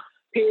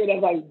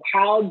period of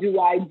how do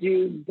I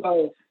do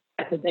both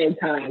at the same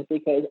time?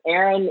 Because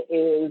Aaron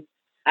is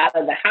out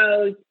of the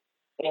house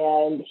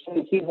and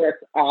he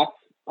works off.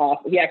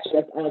 He actually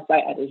works on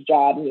site at his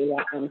job, and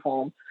meanwhile I'm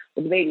home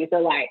with the baby.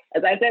 So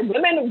as I said,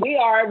 women, we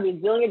are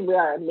resilient, we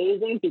are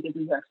amazing because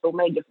we have so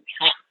many different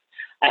hats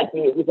at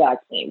the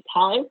exact same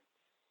time.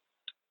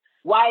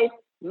 Wife,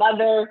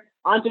 mother,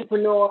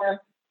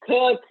 entrepreneur,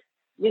 cook,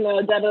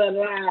 da da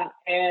da,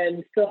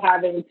 and still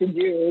having to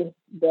do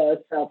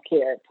the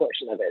self-care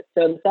portion of it.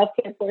 So the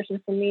self-care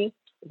portion for me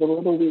is a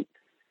little weak.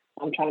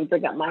 I'm trying to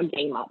bring up my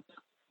game up.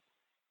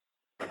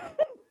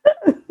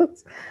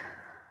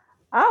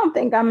 I don't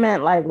think I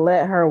meant like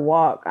let her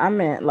walk. I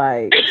meant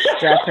like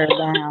strap her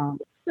down.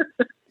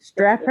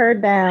 Strap her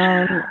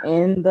down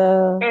in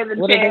the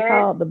what do they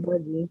call it? The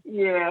buggy.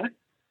 Yeah.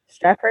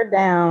 Strap her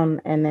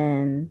down, and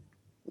then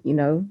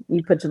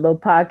you put your little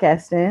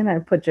podcast in or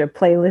put your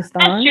playlist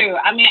on. That's true.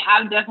 I mean,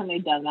 I've definitely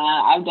done that.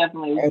 I've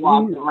definitely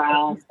walked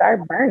around. You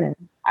start burning.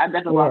 I've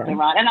definitely walked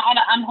around, and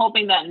I'm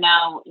hoping that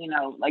now,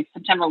 like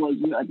September was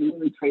a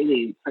really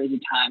crazy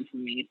time for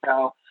me.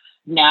 So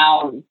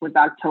now with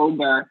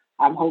October,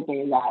 I'm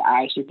hoping that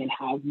I actually can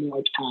have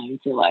more time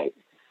to like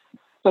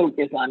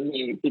focus on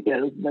me,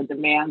 because the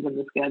demands of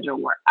the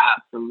schedule were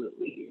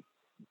absolutely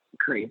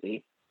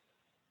crazy.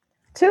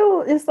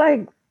 Too, it's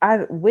like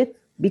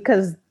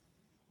because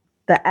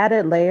the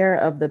added layer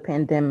of the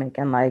pandemic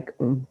and like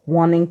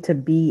wanting to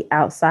be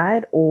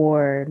outside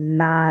or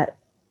not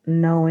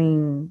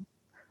knowing,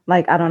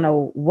 like, I don't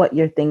know what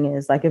your thing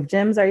is. Like if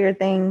gyms are your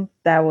thing,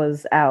 that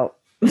was out.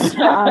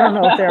 I don't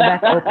know if they're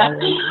back open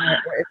or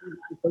if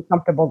you feel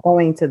comfortable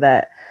going to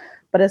that.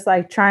 But it's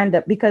like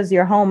because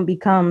your home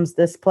becomes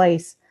this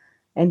place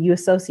and you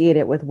associate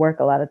it with work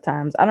a lot of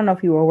times. I don't know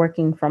if you were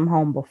working from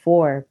home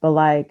before, but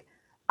like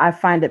I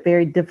find it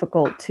very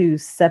difficult to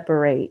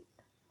separate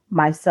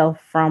myself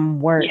from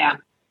work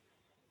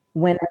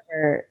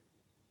whenever,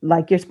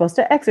 like, you're supposed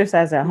to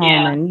exercise at home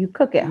and you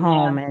cook at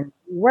home and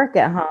you work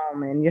at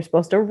home and you're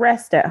supposed to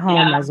rest at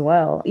home as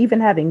well. Even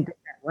having different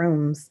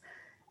rooms,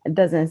 it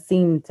doesn't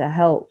seem to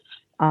help.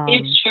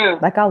 It's true.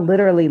 Like I'll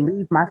literally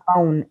leave my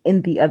phone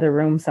in the other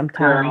room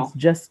sometimes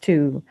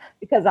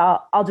because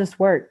I'll just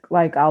work.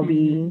 Like I'll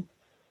be,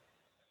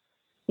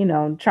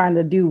 trying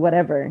to do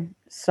whatever.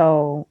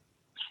 So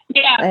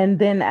and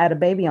then add a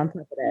baby on top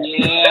of that.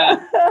 Yeah.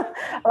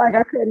 Like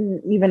I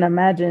couldn't even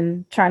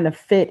imagine trying to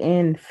fit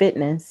in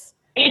fitness.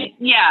 And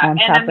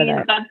I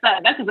mean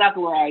that's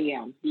exactly where I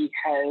am,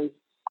 because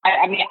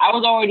I mean I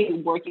was already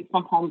working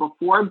from home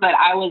before, but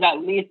I was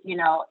at least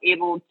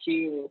able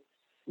to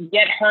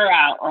get her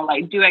out or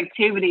like do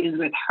activities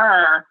with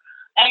her.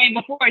 I mean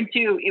before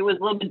too, it was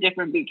a little bit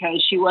different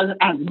because she wasn't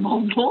as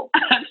mobile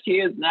as she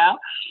is now.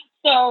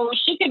 So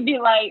she could be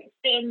like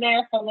sitting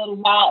there for a little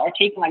while or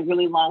taking like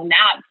really long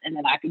naps, and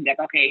then I could be like,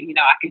 okay,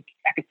 I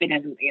could fit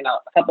in a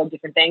couple of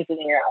different things in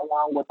here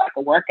along with like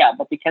a workout.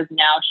 But because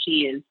now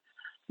she is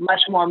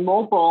much more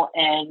mobile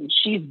and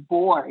she's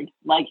bored,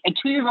 like a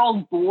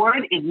 2-year-old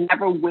bored is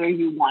never where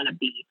you want to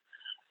be.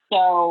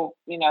 So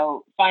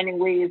finding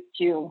ways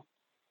to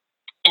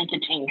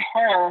entertain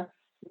her.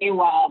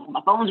 Meanwhile,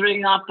 my phone's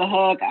ringing off the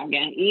hook. I'm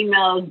getting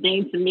emails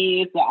dinged to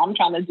me, so I'm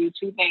trying to do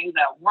 2 things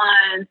at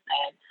once,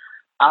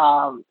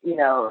 and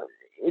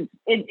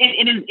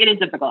it is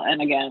difficult.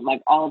 And again,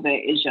 like all of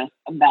it is just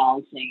a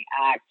balancing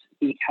act,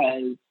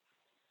 because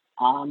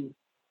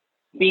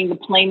being the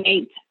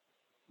playmate,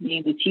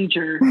 being the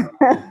teacher,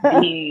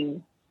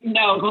 being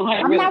go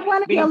ahead. I'm not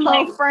one of your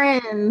little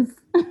friends.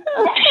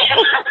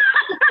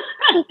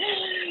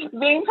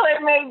 Being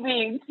playmate,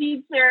 being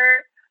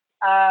teacher,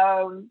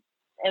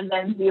 and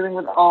then dealing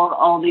with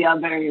all the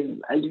others,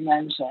 as you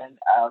mentioned,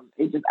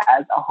 it just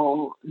adds a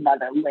whole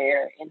another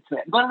layer into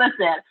it. But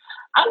listen,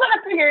 I'm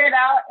gonna figure it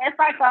out. It's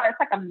like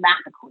a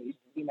math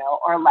equation,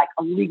 or like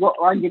a legal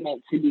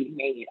argument to be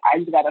made. I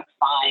just gotta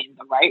find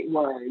the right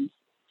words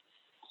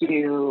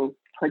to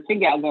put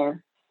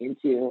together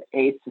into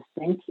a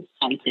succinct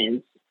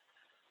sentence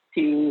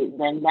to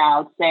then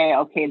now say,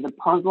 okay, the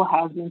puzzle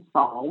has been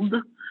solved,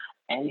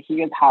 and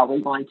here's how we're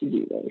going to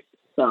do this.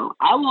 So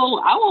I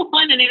will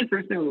find an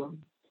answer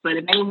soon. But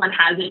if anyone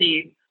has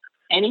any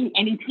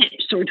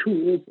tips or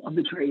tools of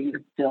the trade,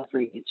 feel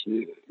free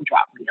to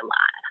drop me a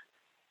line.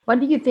 What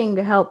do you think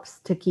helps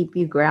to keep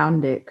you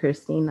grounded,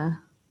 Christina?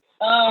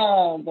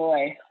 Oh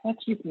boy, what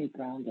keeps me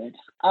grounded?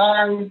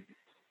 My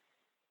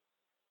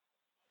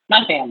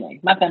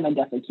family. My family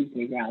definitely keeps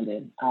me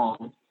grounded.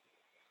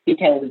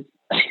 Because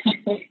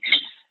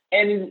it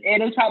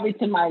is probably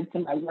to my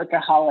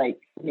workaholic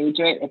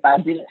nature. If I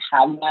didn't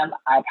have them,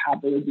 I'd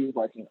probably be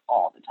working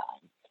all the time.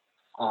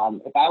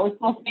 If I was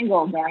still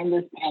single during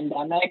this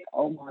pandemic,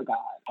 oh my God,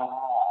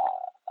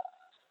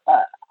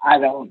 I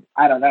don't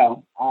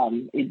know.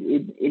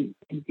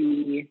 It'd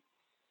be.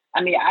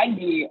 I mean,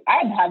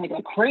 I'd having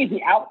a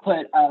crazy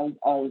output of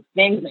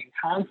things and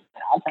content.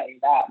 I'll tell you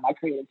that. My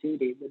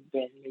creativity would have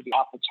been maybe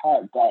off the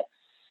chart, but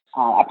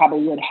I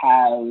probably would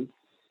have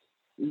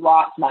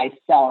lost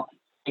myself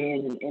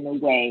in a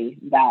way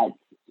that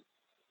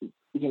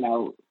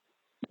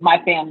my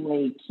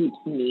family keeps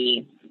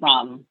me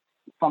from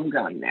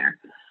going there.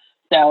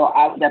 So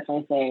I would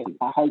definitely say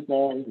my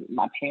husband,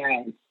 my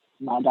parents,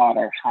 my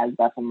daughter has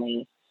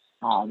definitely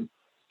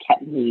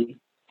kept me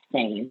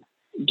sane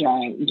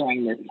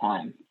during this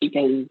time,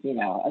 because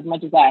as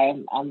much as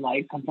I'm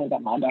like concerned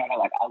about my daughter,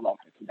 like I love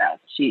her to death.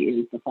 She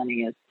is the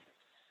funniest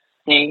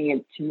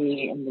thing to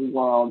me in the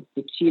world,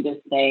 the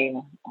cutest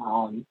thing.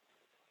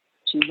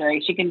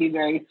 She can be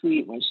very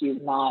sweet when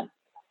she's not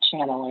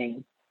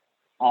channeling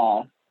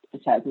the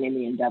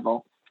Tasmanian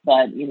devil.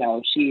 But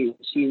she's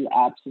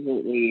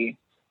absolutely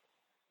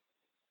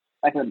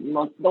like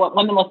one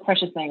of the most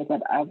precious things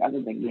that I've ever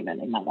been given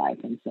in my life.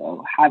 And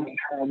so having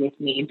her with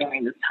me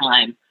during this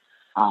time,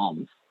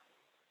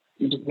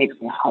 it just makes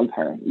me hug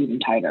her even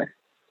tighter.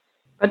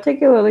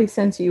 Particularly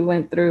since you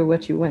went through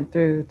what you went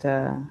through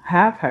to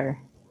have her.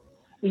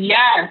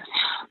 Yes.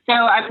 So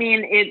I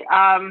mean,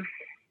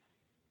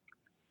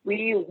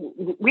 we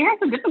had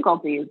some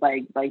difficulties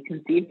like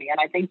conceiving, and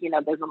I think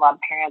there's a lot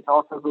of parents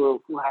also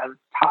who have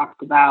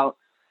talked about,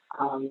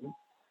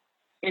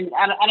 and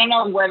I don't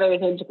know whether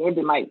it's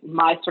maybe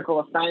my circle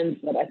of friends,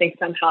 but I think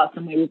somehow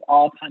we've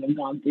all kind of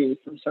gone through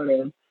some sort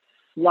of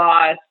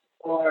loss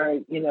or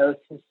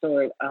some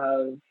sort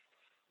of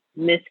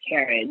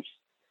miscarriage,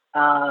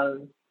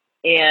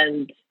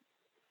 and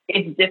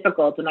it's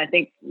difficult. And I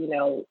think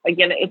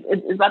again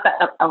it's about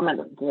that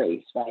element of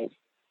grace, right?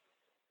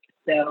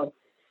 So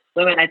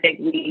women, I think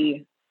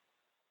we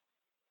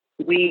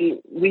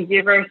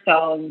give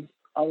ourselves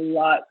a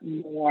lot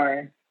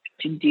more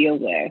to deal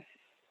with,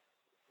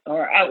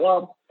 or a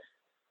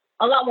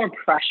lot more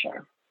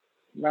pressure,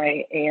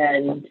 right?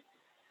 And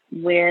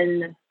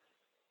when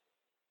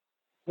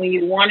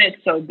you want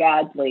it so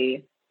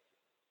badly,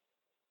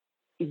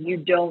 you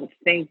don't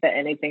think that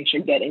anything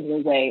should get in your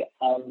way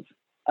of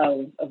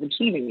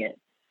achieving it,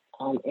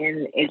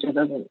 and it just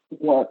doesn't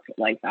work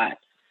like that.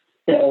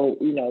 So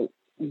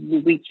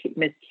we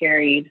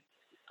miscarried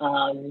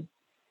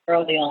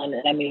early on,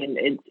 and I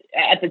mean,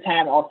 at the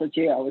time also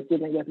too, I was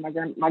dealing with my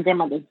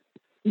grandmother's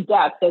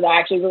death, so that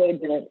actually really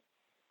didn't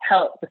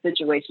help the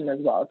situation as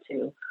well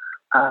too.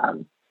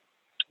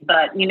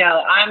 But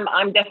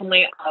I'm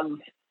definitely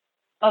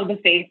of the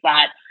faith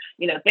that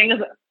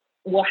things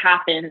will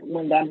happen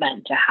when they're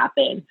meant to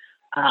happen,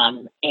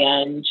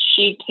 and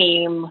she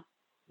came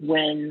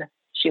when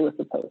she was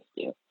supposed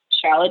to.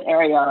 Charlotte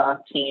Ariana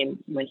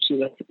came when she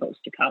was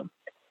supposed to come.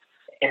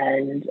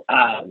 And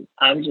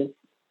I'm just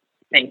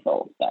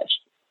thankful that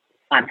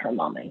I'm her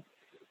mommy.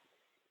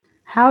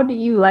 How do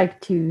you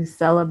like to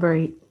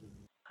celebrate?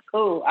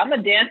 Oh, I'm a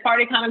dance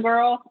party kind of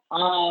girl.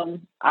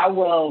 I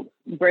will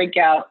break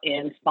out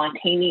in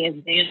spontaneous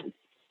dance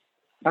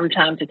from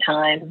time to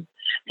time.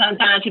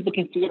 Sometimes people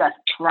can see it as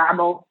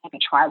tribal, like a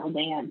tribal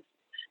dance,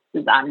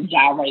 because I'm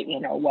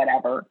gyrating or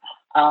whatever.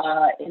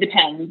 It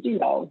depends,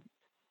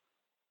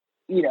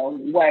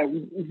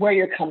 where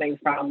you're coming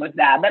from with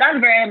that. But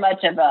I'm very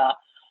much of a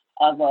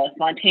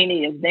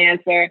spontaneous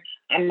dancer.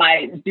 I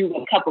might do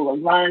a couple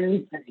of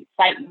runs and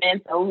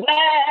excitement, or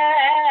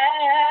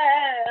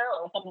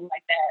something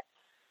like that.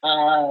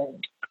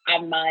 I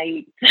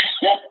might.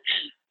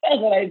 That's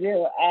what I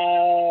do.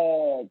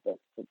 I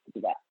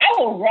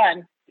will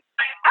run.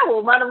 I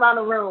will run around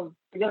the room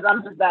because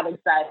I'm just that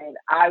excited.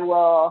 I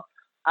will.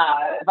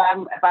 If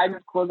I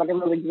just close like a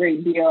really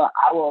great deal,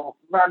 I will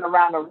run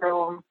around the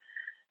room.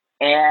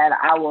 And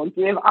I will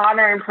give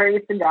honor and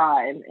praise to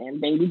God and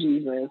baby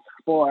Jesus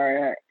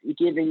for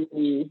giving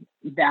me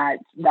that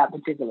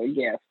particular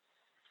gift.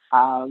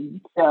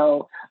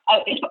 So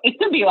it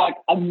could be like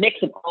a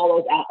mix of all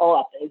those all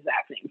at the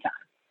exact same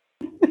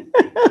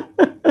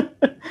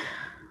time.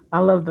 I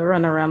love the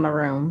run around the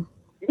room.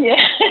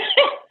 Yeah.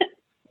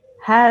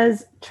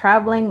 Has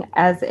traveling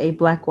as a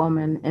Black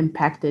woman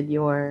impacted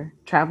your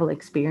travel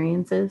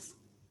experiences?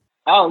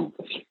 Oh,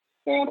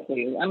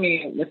 exactly. I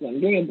mean, listen,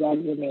 being a Black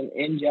woman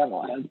in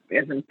general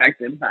has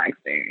impacted my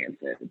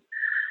experiences.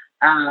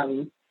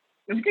 In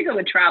particular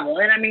with travel.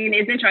 And I mean,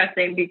 it's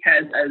interesting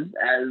because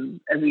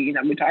as we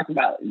talked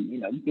about,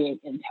 being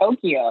in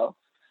Tokyo,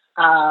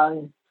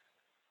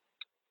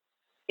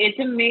 it's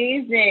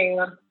amazing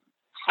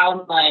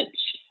how much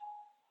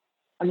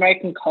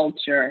American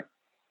culture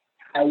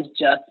has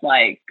just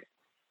like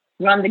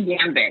run the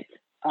gambit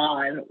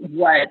on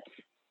what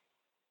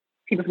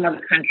people from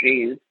other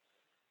countries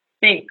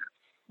think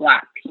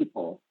Black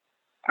people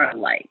are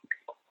like.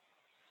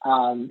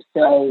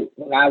 So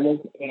when I was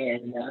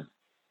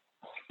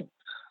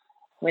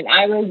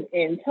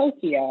in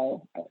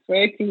Tokyo, I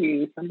swear to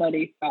you,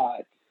 somebody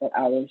thought that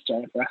I was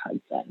Jennifer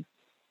Hudson.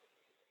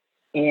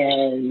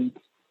 And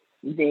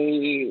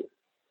they,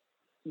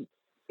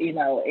 it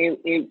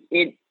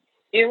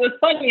was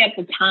funny at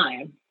the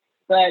time,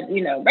 but,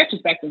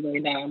 retrospectively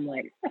now I'm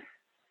like,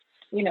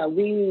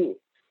 we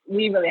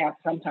really have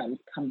to sometimes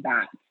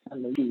combat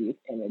some of these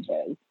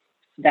images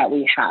that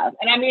we have.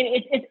 And I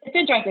mean, it's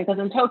interesting because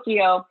in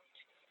Tokyo,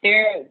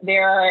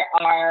 there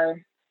are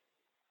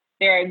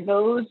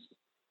those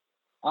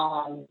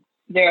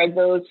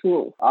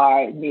who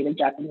are Native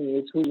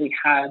Japanese who really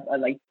have a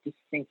like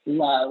distinct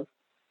love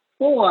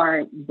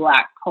for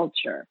Black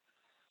culture,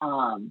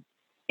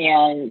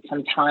 and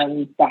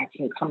sometimes that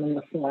can come in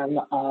the form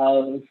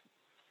of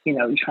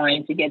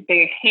trying to get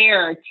their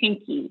hair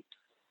kinky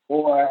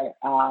or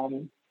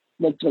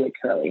looks really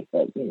curly,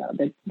 but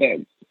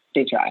they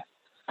try,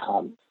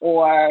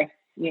 or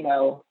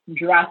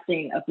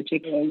dressing a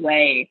particular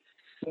way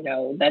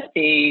that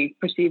they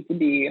perceive to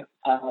be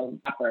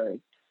rappers.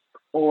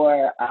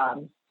 or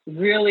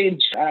really,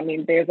 I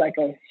mean, there's like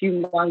a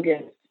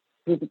humongous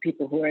group of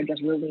people who are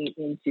just really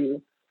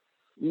into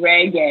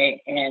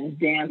reggae and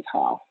dance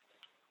hall.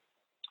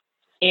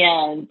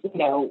 And,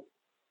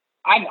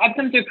 I've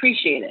come to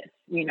appreciate it,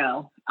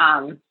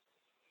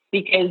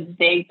 because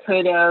they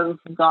could have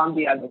gone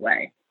the other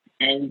way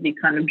and they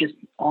kind of just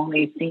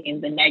only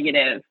seen the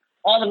negative,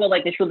 all of the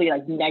like the truly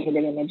like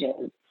negative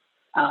images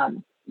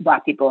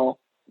Black people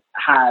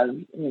have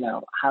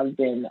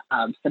been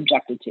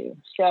subjected to.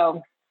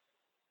 So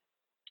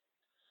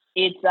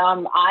it's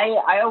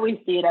I always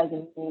see it as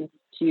a means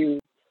to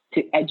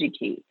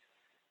educate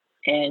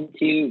and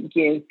to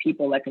give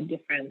people like a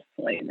different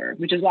flavor,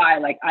 which is why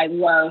like I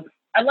love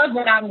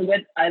when I'm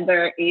with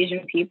other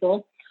Asian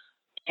people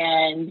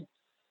and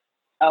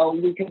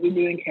we could be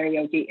doing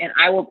karaoke and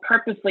I will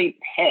purposely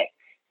pick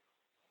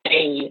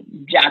a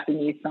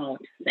Japanese song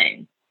to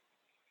sing.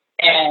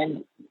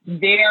 And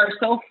they are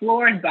so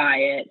floored by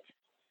it.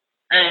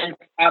 And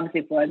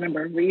obviously for a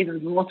number of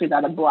reasons, mostly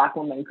that a Black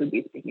woman could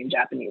be speaking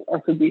Japanese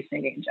or could be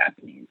singing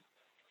Japanese.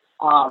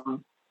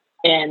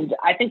 And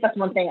I think that's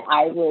one thing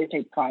I really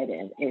take pride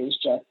in is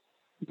just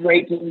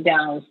breaking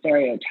down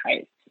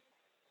stereotypes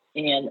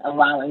and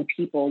allowing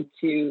people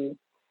to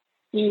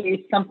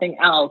see something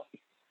else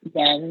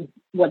than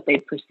what they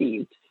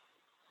perceived.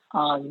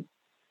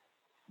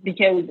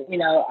 Because,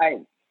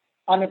 I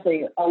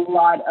honestly, a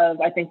lot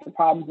of, I think the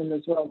problems in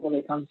this world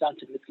really comes down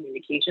to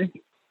miscommunication.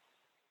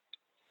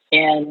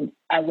 And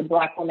as a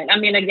Black woman, I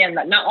mean, again,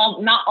 not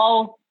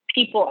all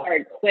people are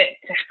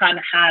equipped to kind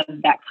of have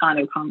that kind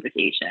of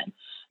conversation.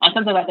 And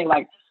sometimes I think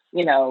like,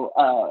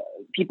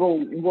 people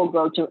will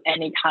go to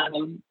any kind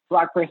of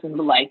Black person and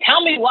be like,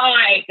 tell me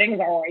why things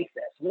are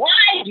racist. Why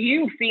do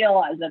you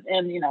feel as if,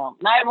 and,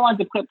 not everyone's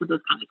equipped with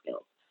those kind of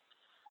skills.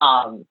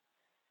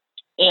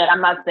 And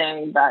I'm not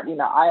saying that,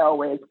 I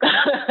always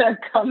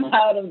come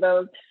out of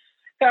those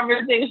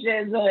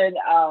conversations and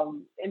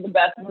in the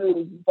best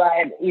mood,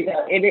 but,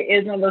 it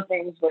is one of those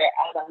things where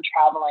as I'm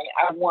traveling,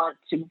 I want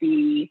to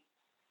be,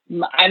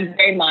 I'm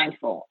very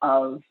mindful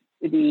of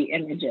the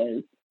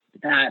images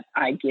that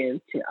I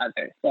give to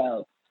others.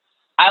 So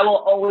I will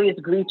always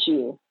greet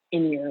you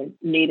in your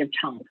native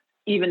tongue,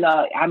 even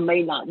though I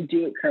may not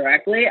do it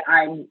correctly.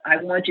 I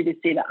want you to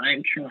see that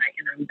I'm trying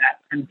and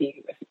I'm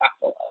being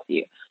respectful of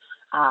you.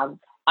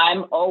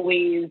 I'm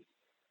always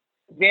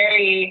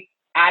very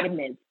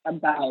adamant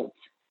about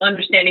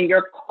understanding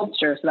your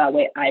culture so that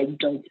way I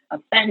don't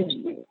offend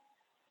you.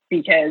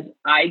 Because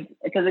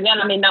again,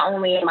 I mean, not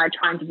only am I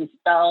trying to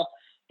dispel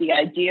the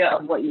idea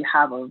of what you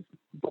have of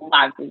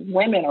Black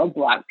women or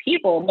Black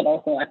people, but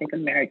also I think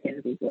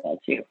Americans as well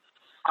too.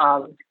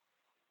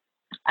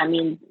 I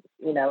mean,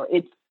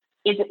 it's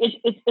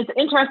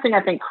interesting.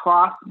 I think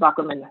cross Black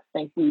women, I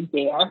think we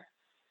dare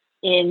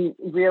in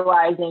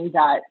realizing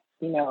that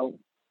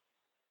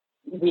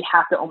we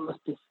have to almost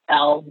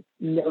dispel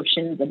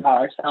notions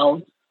about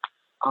ourselves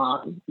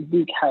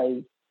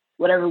because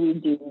whatever we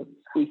do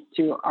speaks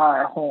to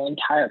our whole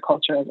entire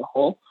culture as a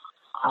whole.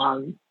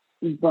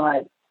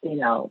 But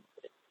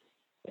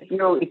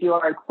if you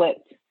are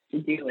equipped to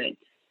do it,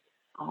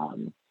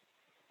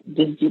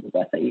 just do the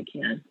best that you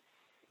can.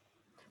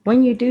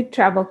 When you do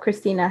travel,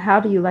 Christina, how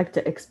do you like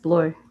to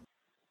explore?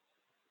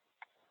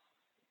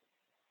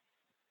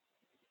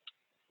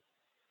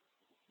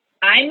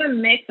 I'm a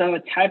mix of a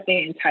type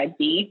A and type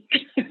B.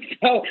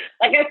 So,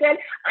 like I said,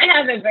 I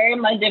have a very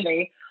much of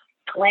a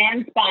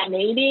planned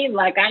spontaneity.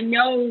 Like I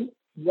know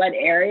what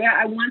area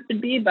I want to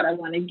be, but I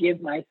want to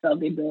give myself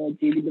the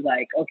ability to be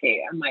like,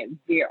 okay, I might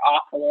veer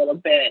off a little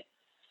bit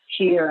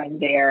here and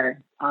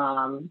there.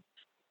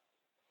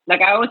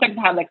 Like I always like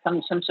to have like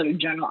some sort of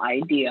general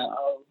idea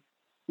of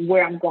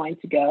where I'm going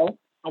to go,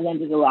 and then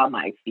just allow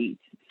my feet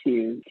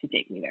to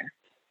take me there.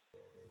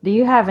 Do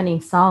you have any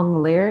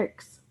song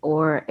lyrics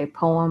or a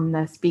poem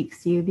that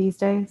speaks to you these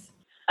days?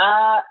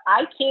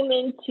 I came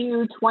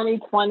into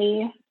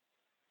 2020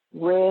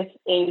 with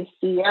a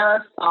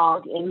Sierra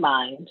song in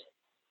mind,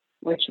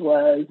 which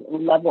was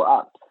Level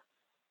Up.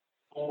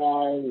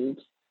 And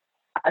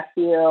I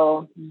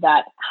feel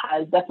that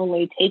has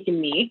definitely taken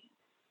me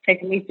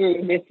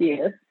through this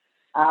year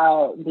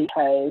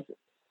because,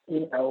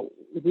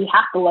 we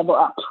have to level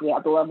up. We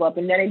have to level up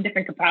in many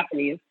different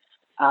capacities.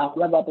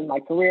 Level up in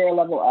my career,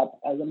 level up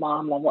as a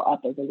mom, level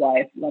up as a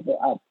wife, level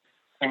up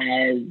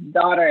as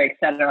daughter,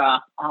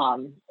 etc.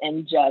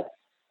 And just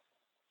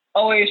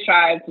always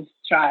strive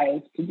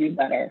to do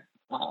better.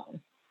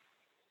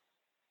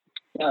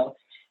 So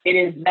it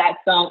is that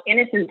song in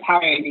its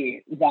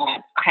entirety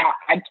that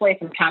I play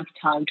from time to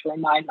time to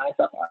remind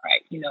myself, all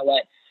right, you know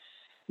what?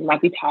 You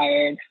might be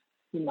tired.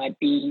 You might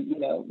be,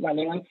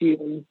 running on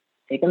fumes.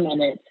 Take a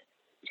minute.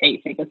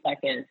 Take a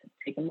second.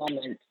 Take a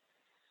moment.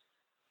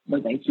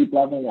 But then keep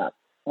leveling up.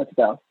 Let's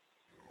go.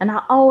 And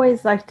I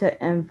always like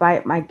to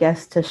invite my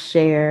guests to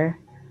share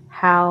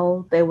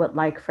how they would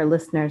like for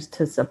listeners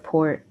to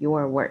support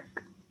your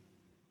work.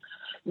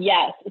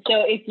 Yes.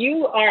 So if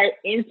you are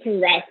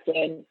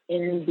interested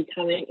in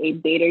becoming a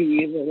beta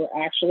user,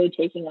 we're actually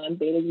taking on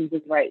beta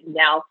users right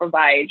now for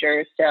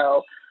Voyager.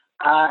 So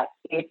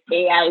if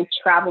AI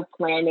travel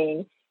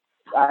planning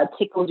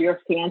tickles your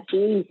fancy,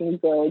 you can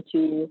go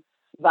to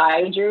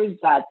Viager,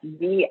 that's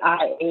VIAGEUR.io,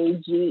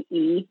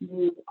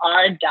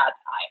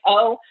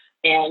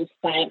 and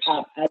sign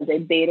up as a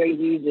beta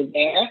user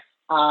there.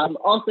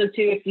 Also, too,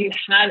 if you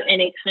have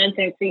any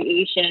content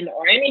creation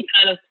or any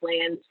kind of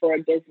plans for a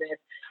business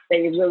that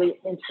you're really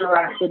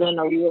interested in,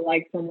 or you would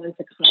like someone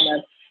to kind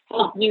of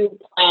help you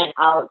plan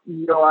out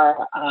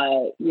your,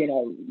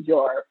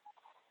 your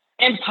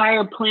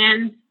empire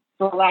plans,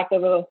 for lack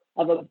of a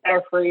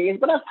better phrase.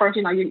 But of course,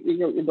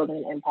 you're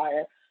building an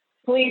empire.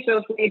 Please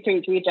feel free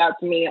to reach out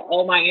to me.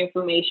 All my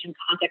information,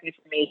 contact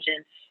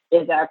information,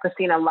 is at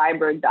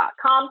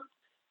ChristinaLiebert.com,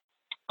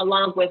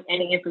 along with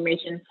any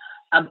information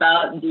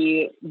about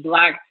the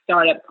Black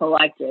Startup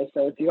Collective.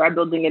 So if you are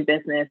building a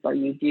business or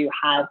you do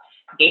have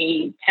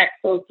a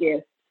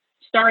tech-focused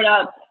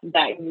startup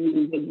that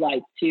you would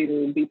like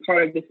to be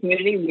part of this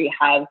community, we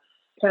have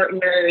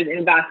partners,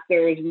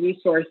 investors,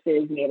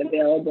 resources made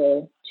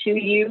available to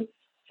you.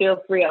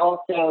 Feel free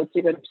also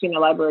to go to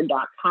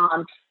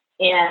ChristinaLiebert.com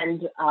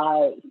and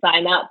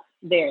sign up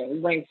there.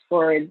 Links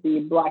for the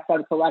Black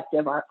Startup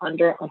Collective are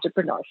under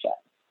entrepreneurship.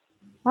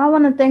 Well, I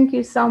want to thank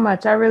you so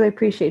much. I really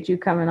appreciate you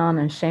coming on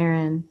and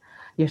sharing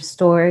your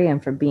story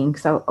and for being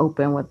so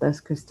open with us,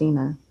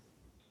 Christina.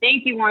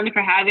 Thank you, Wanda,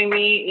 for having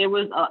me. It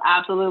was an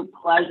absolute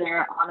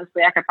pleasure.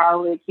 Honestly, I could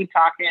probably keep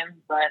talking,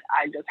 but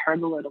I just heard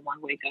the little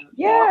one wake up.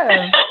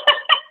 Yeah.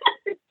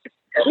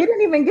 We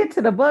didn't even get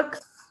to the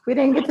books. We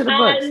didn't get to the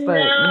books,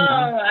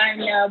 I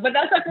know. But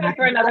that's okay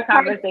for another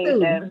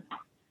conversation.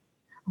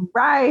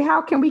 Right.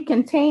 How can we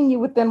contain you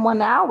within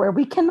 1 hour?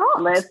 We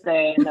cannot.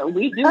 Listen,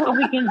 we do what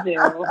we can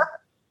do.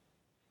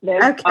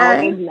 There's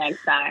always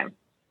next time.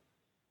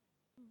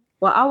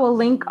 Well, I will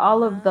link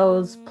all of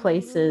those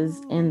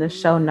places in the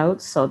show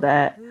notes so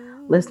that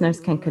listeners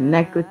can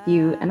connect with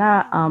you. And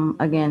I,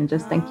 again,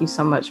 just thank you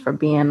so much for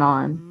being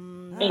on.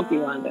 Thank you,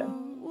 Wanda.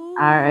 All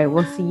right.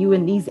 We'll see you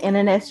in these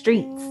internet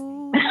streets.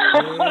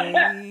 I'm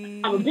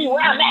gonna be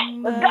where I'm at.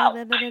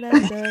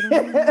 Let's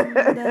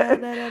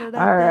go.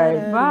 All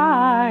right.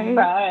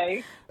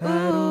 Bye. Bye.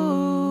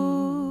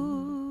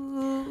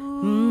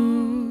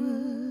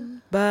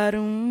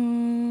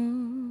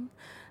 Ba-dum,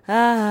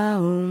 ah,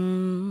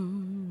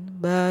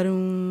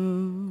 ba-dum.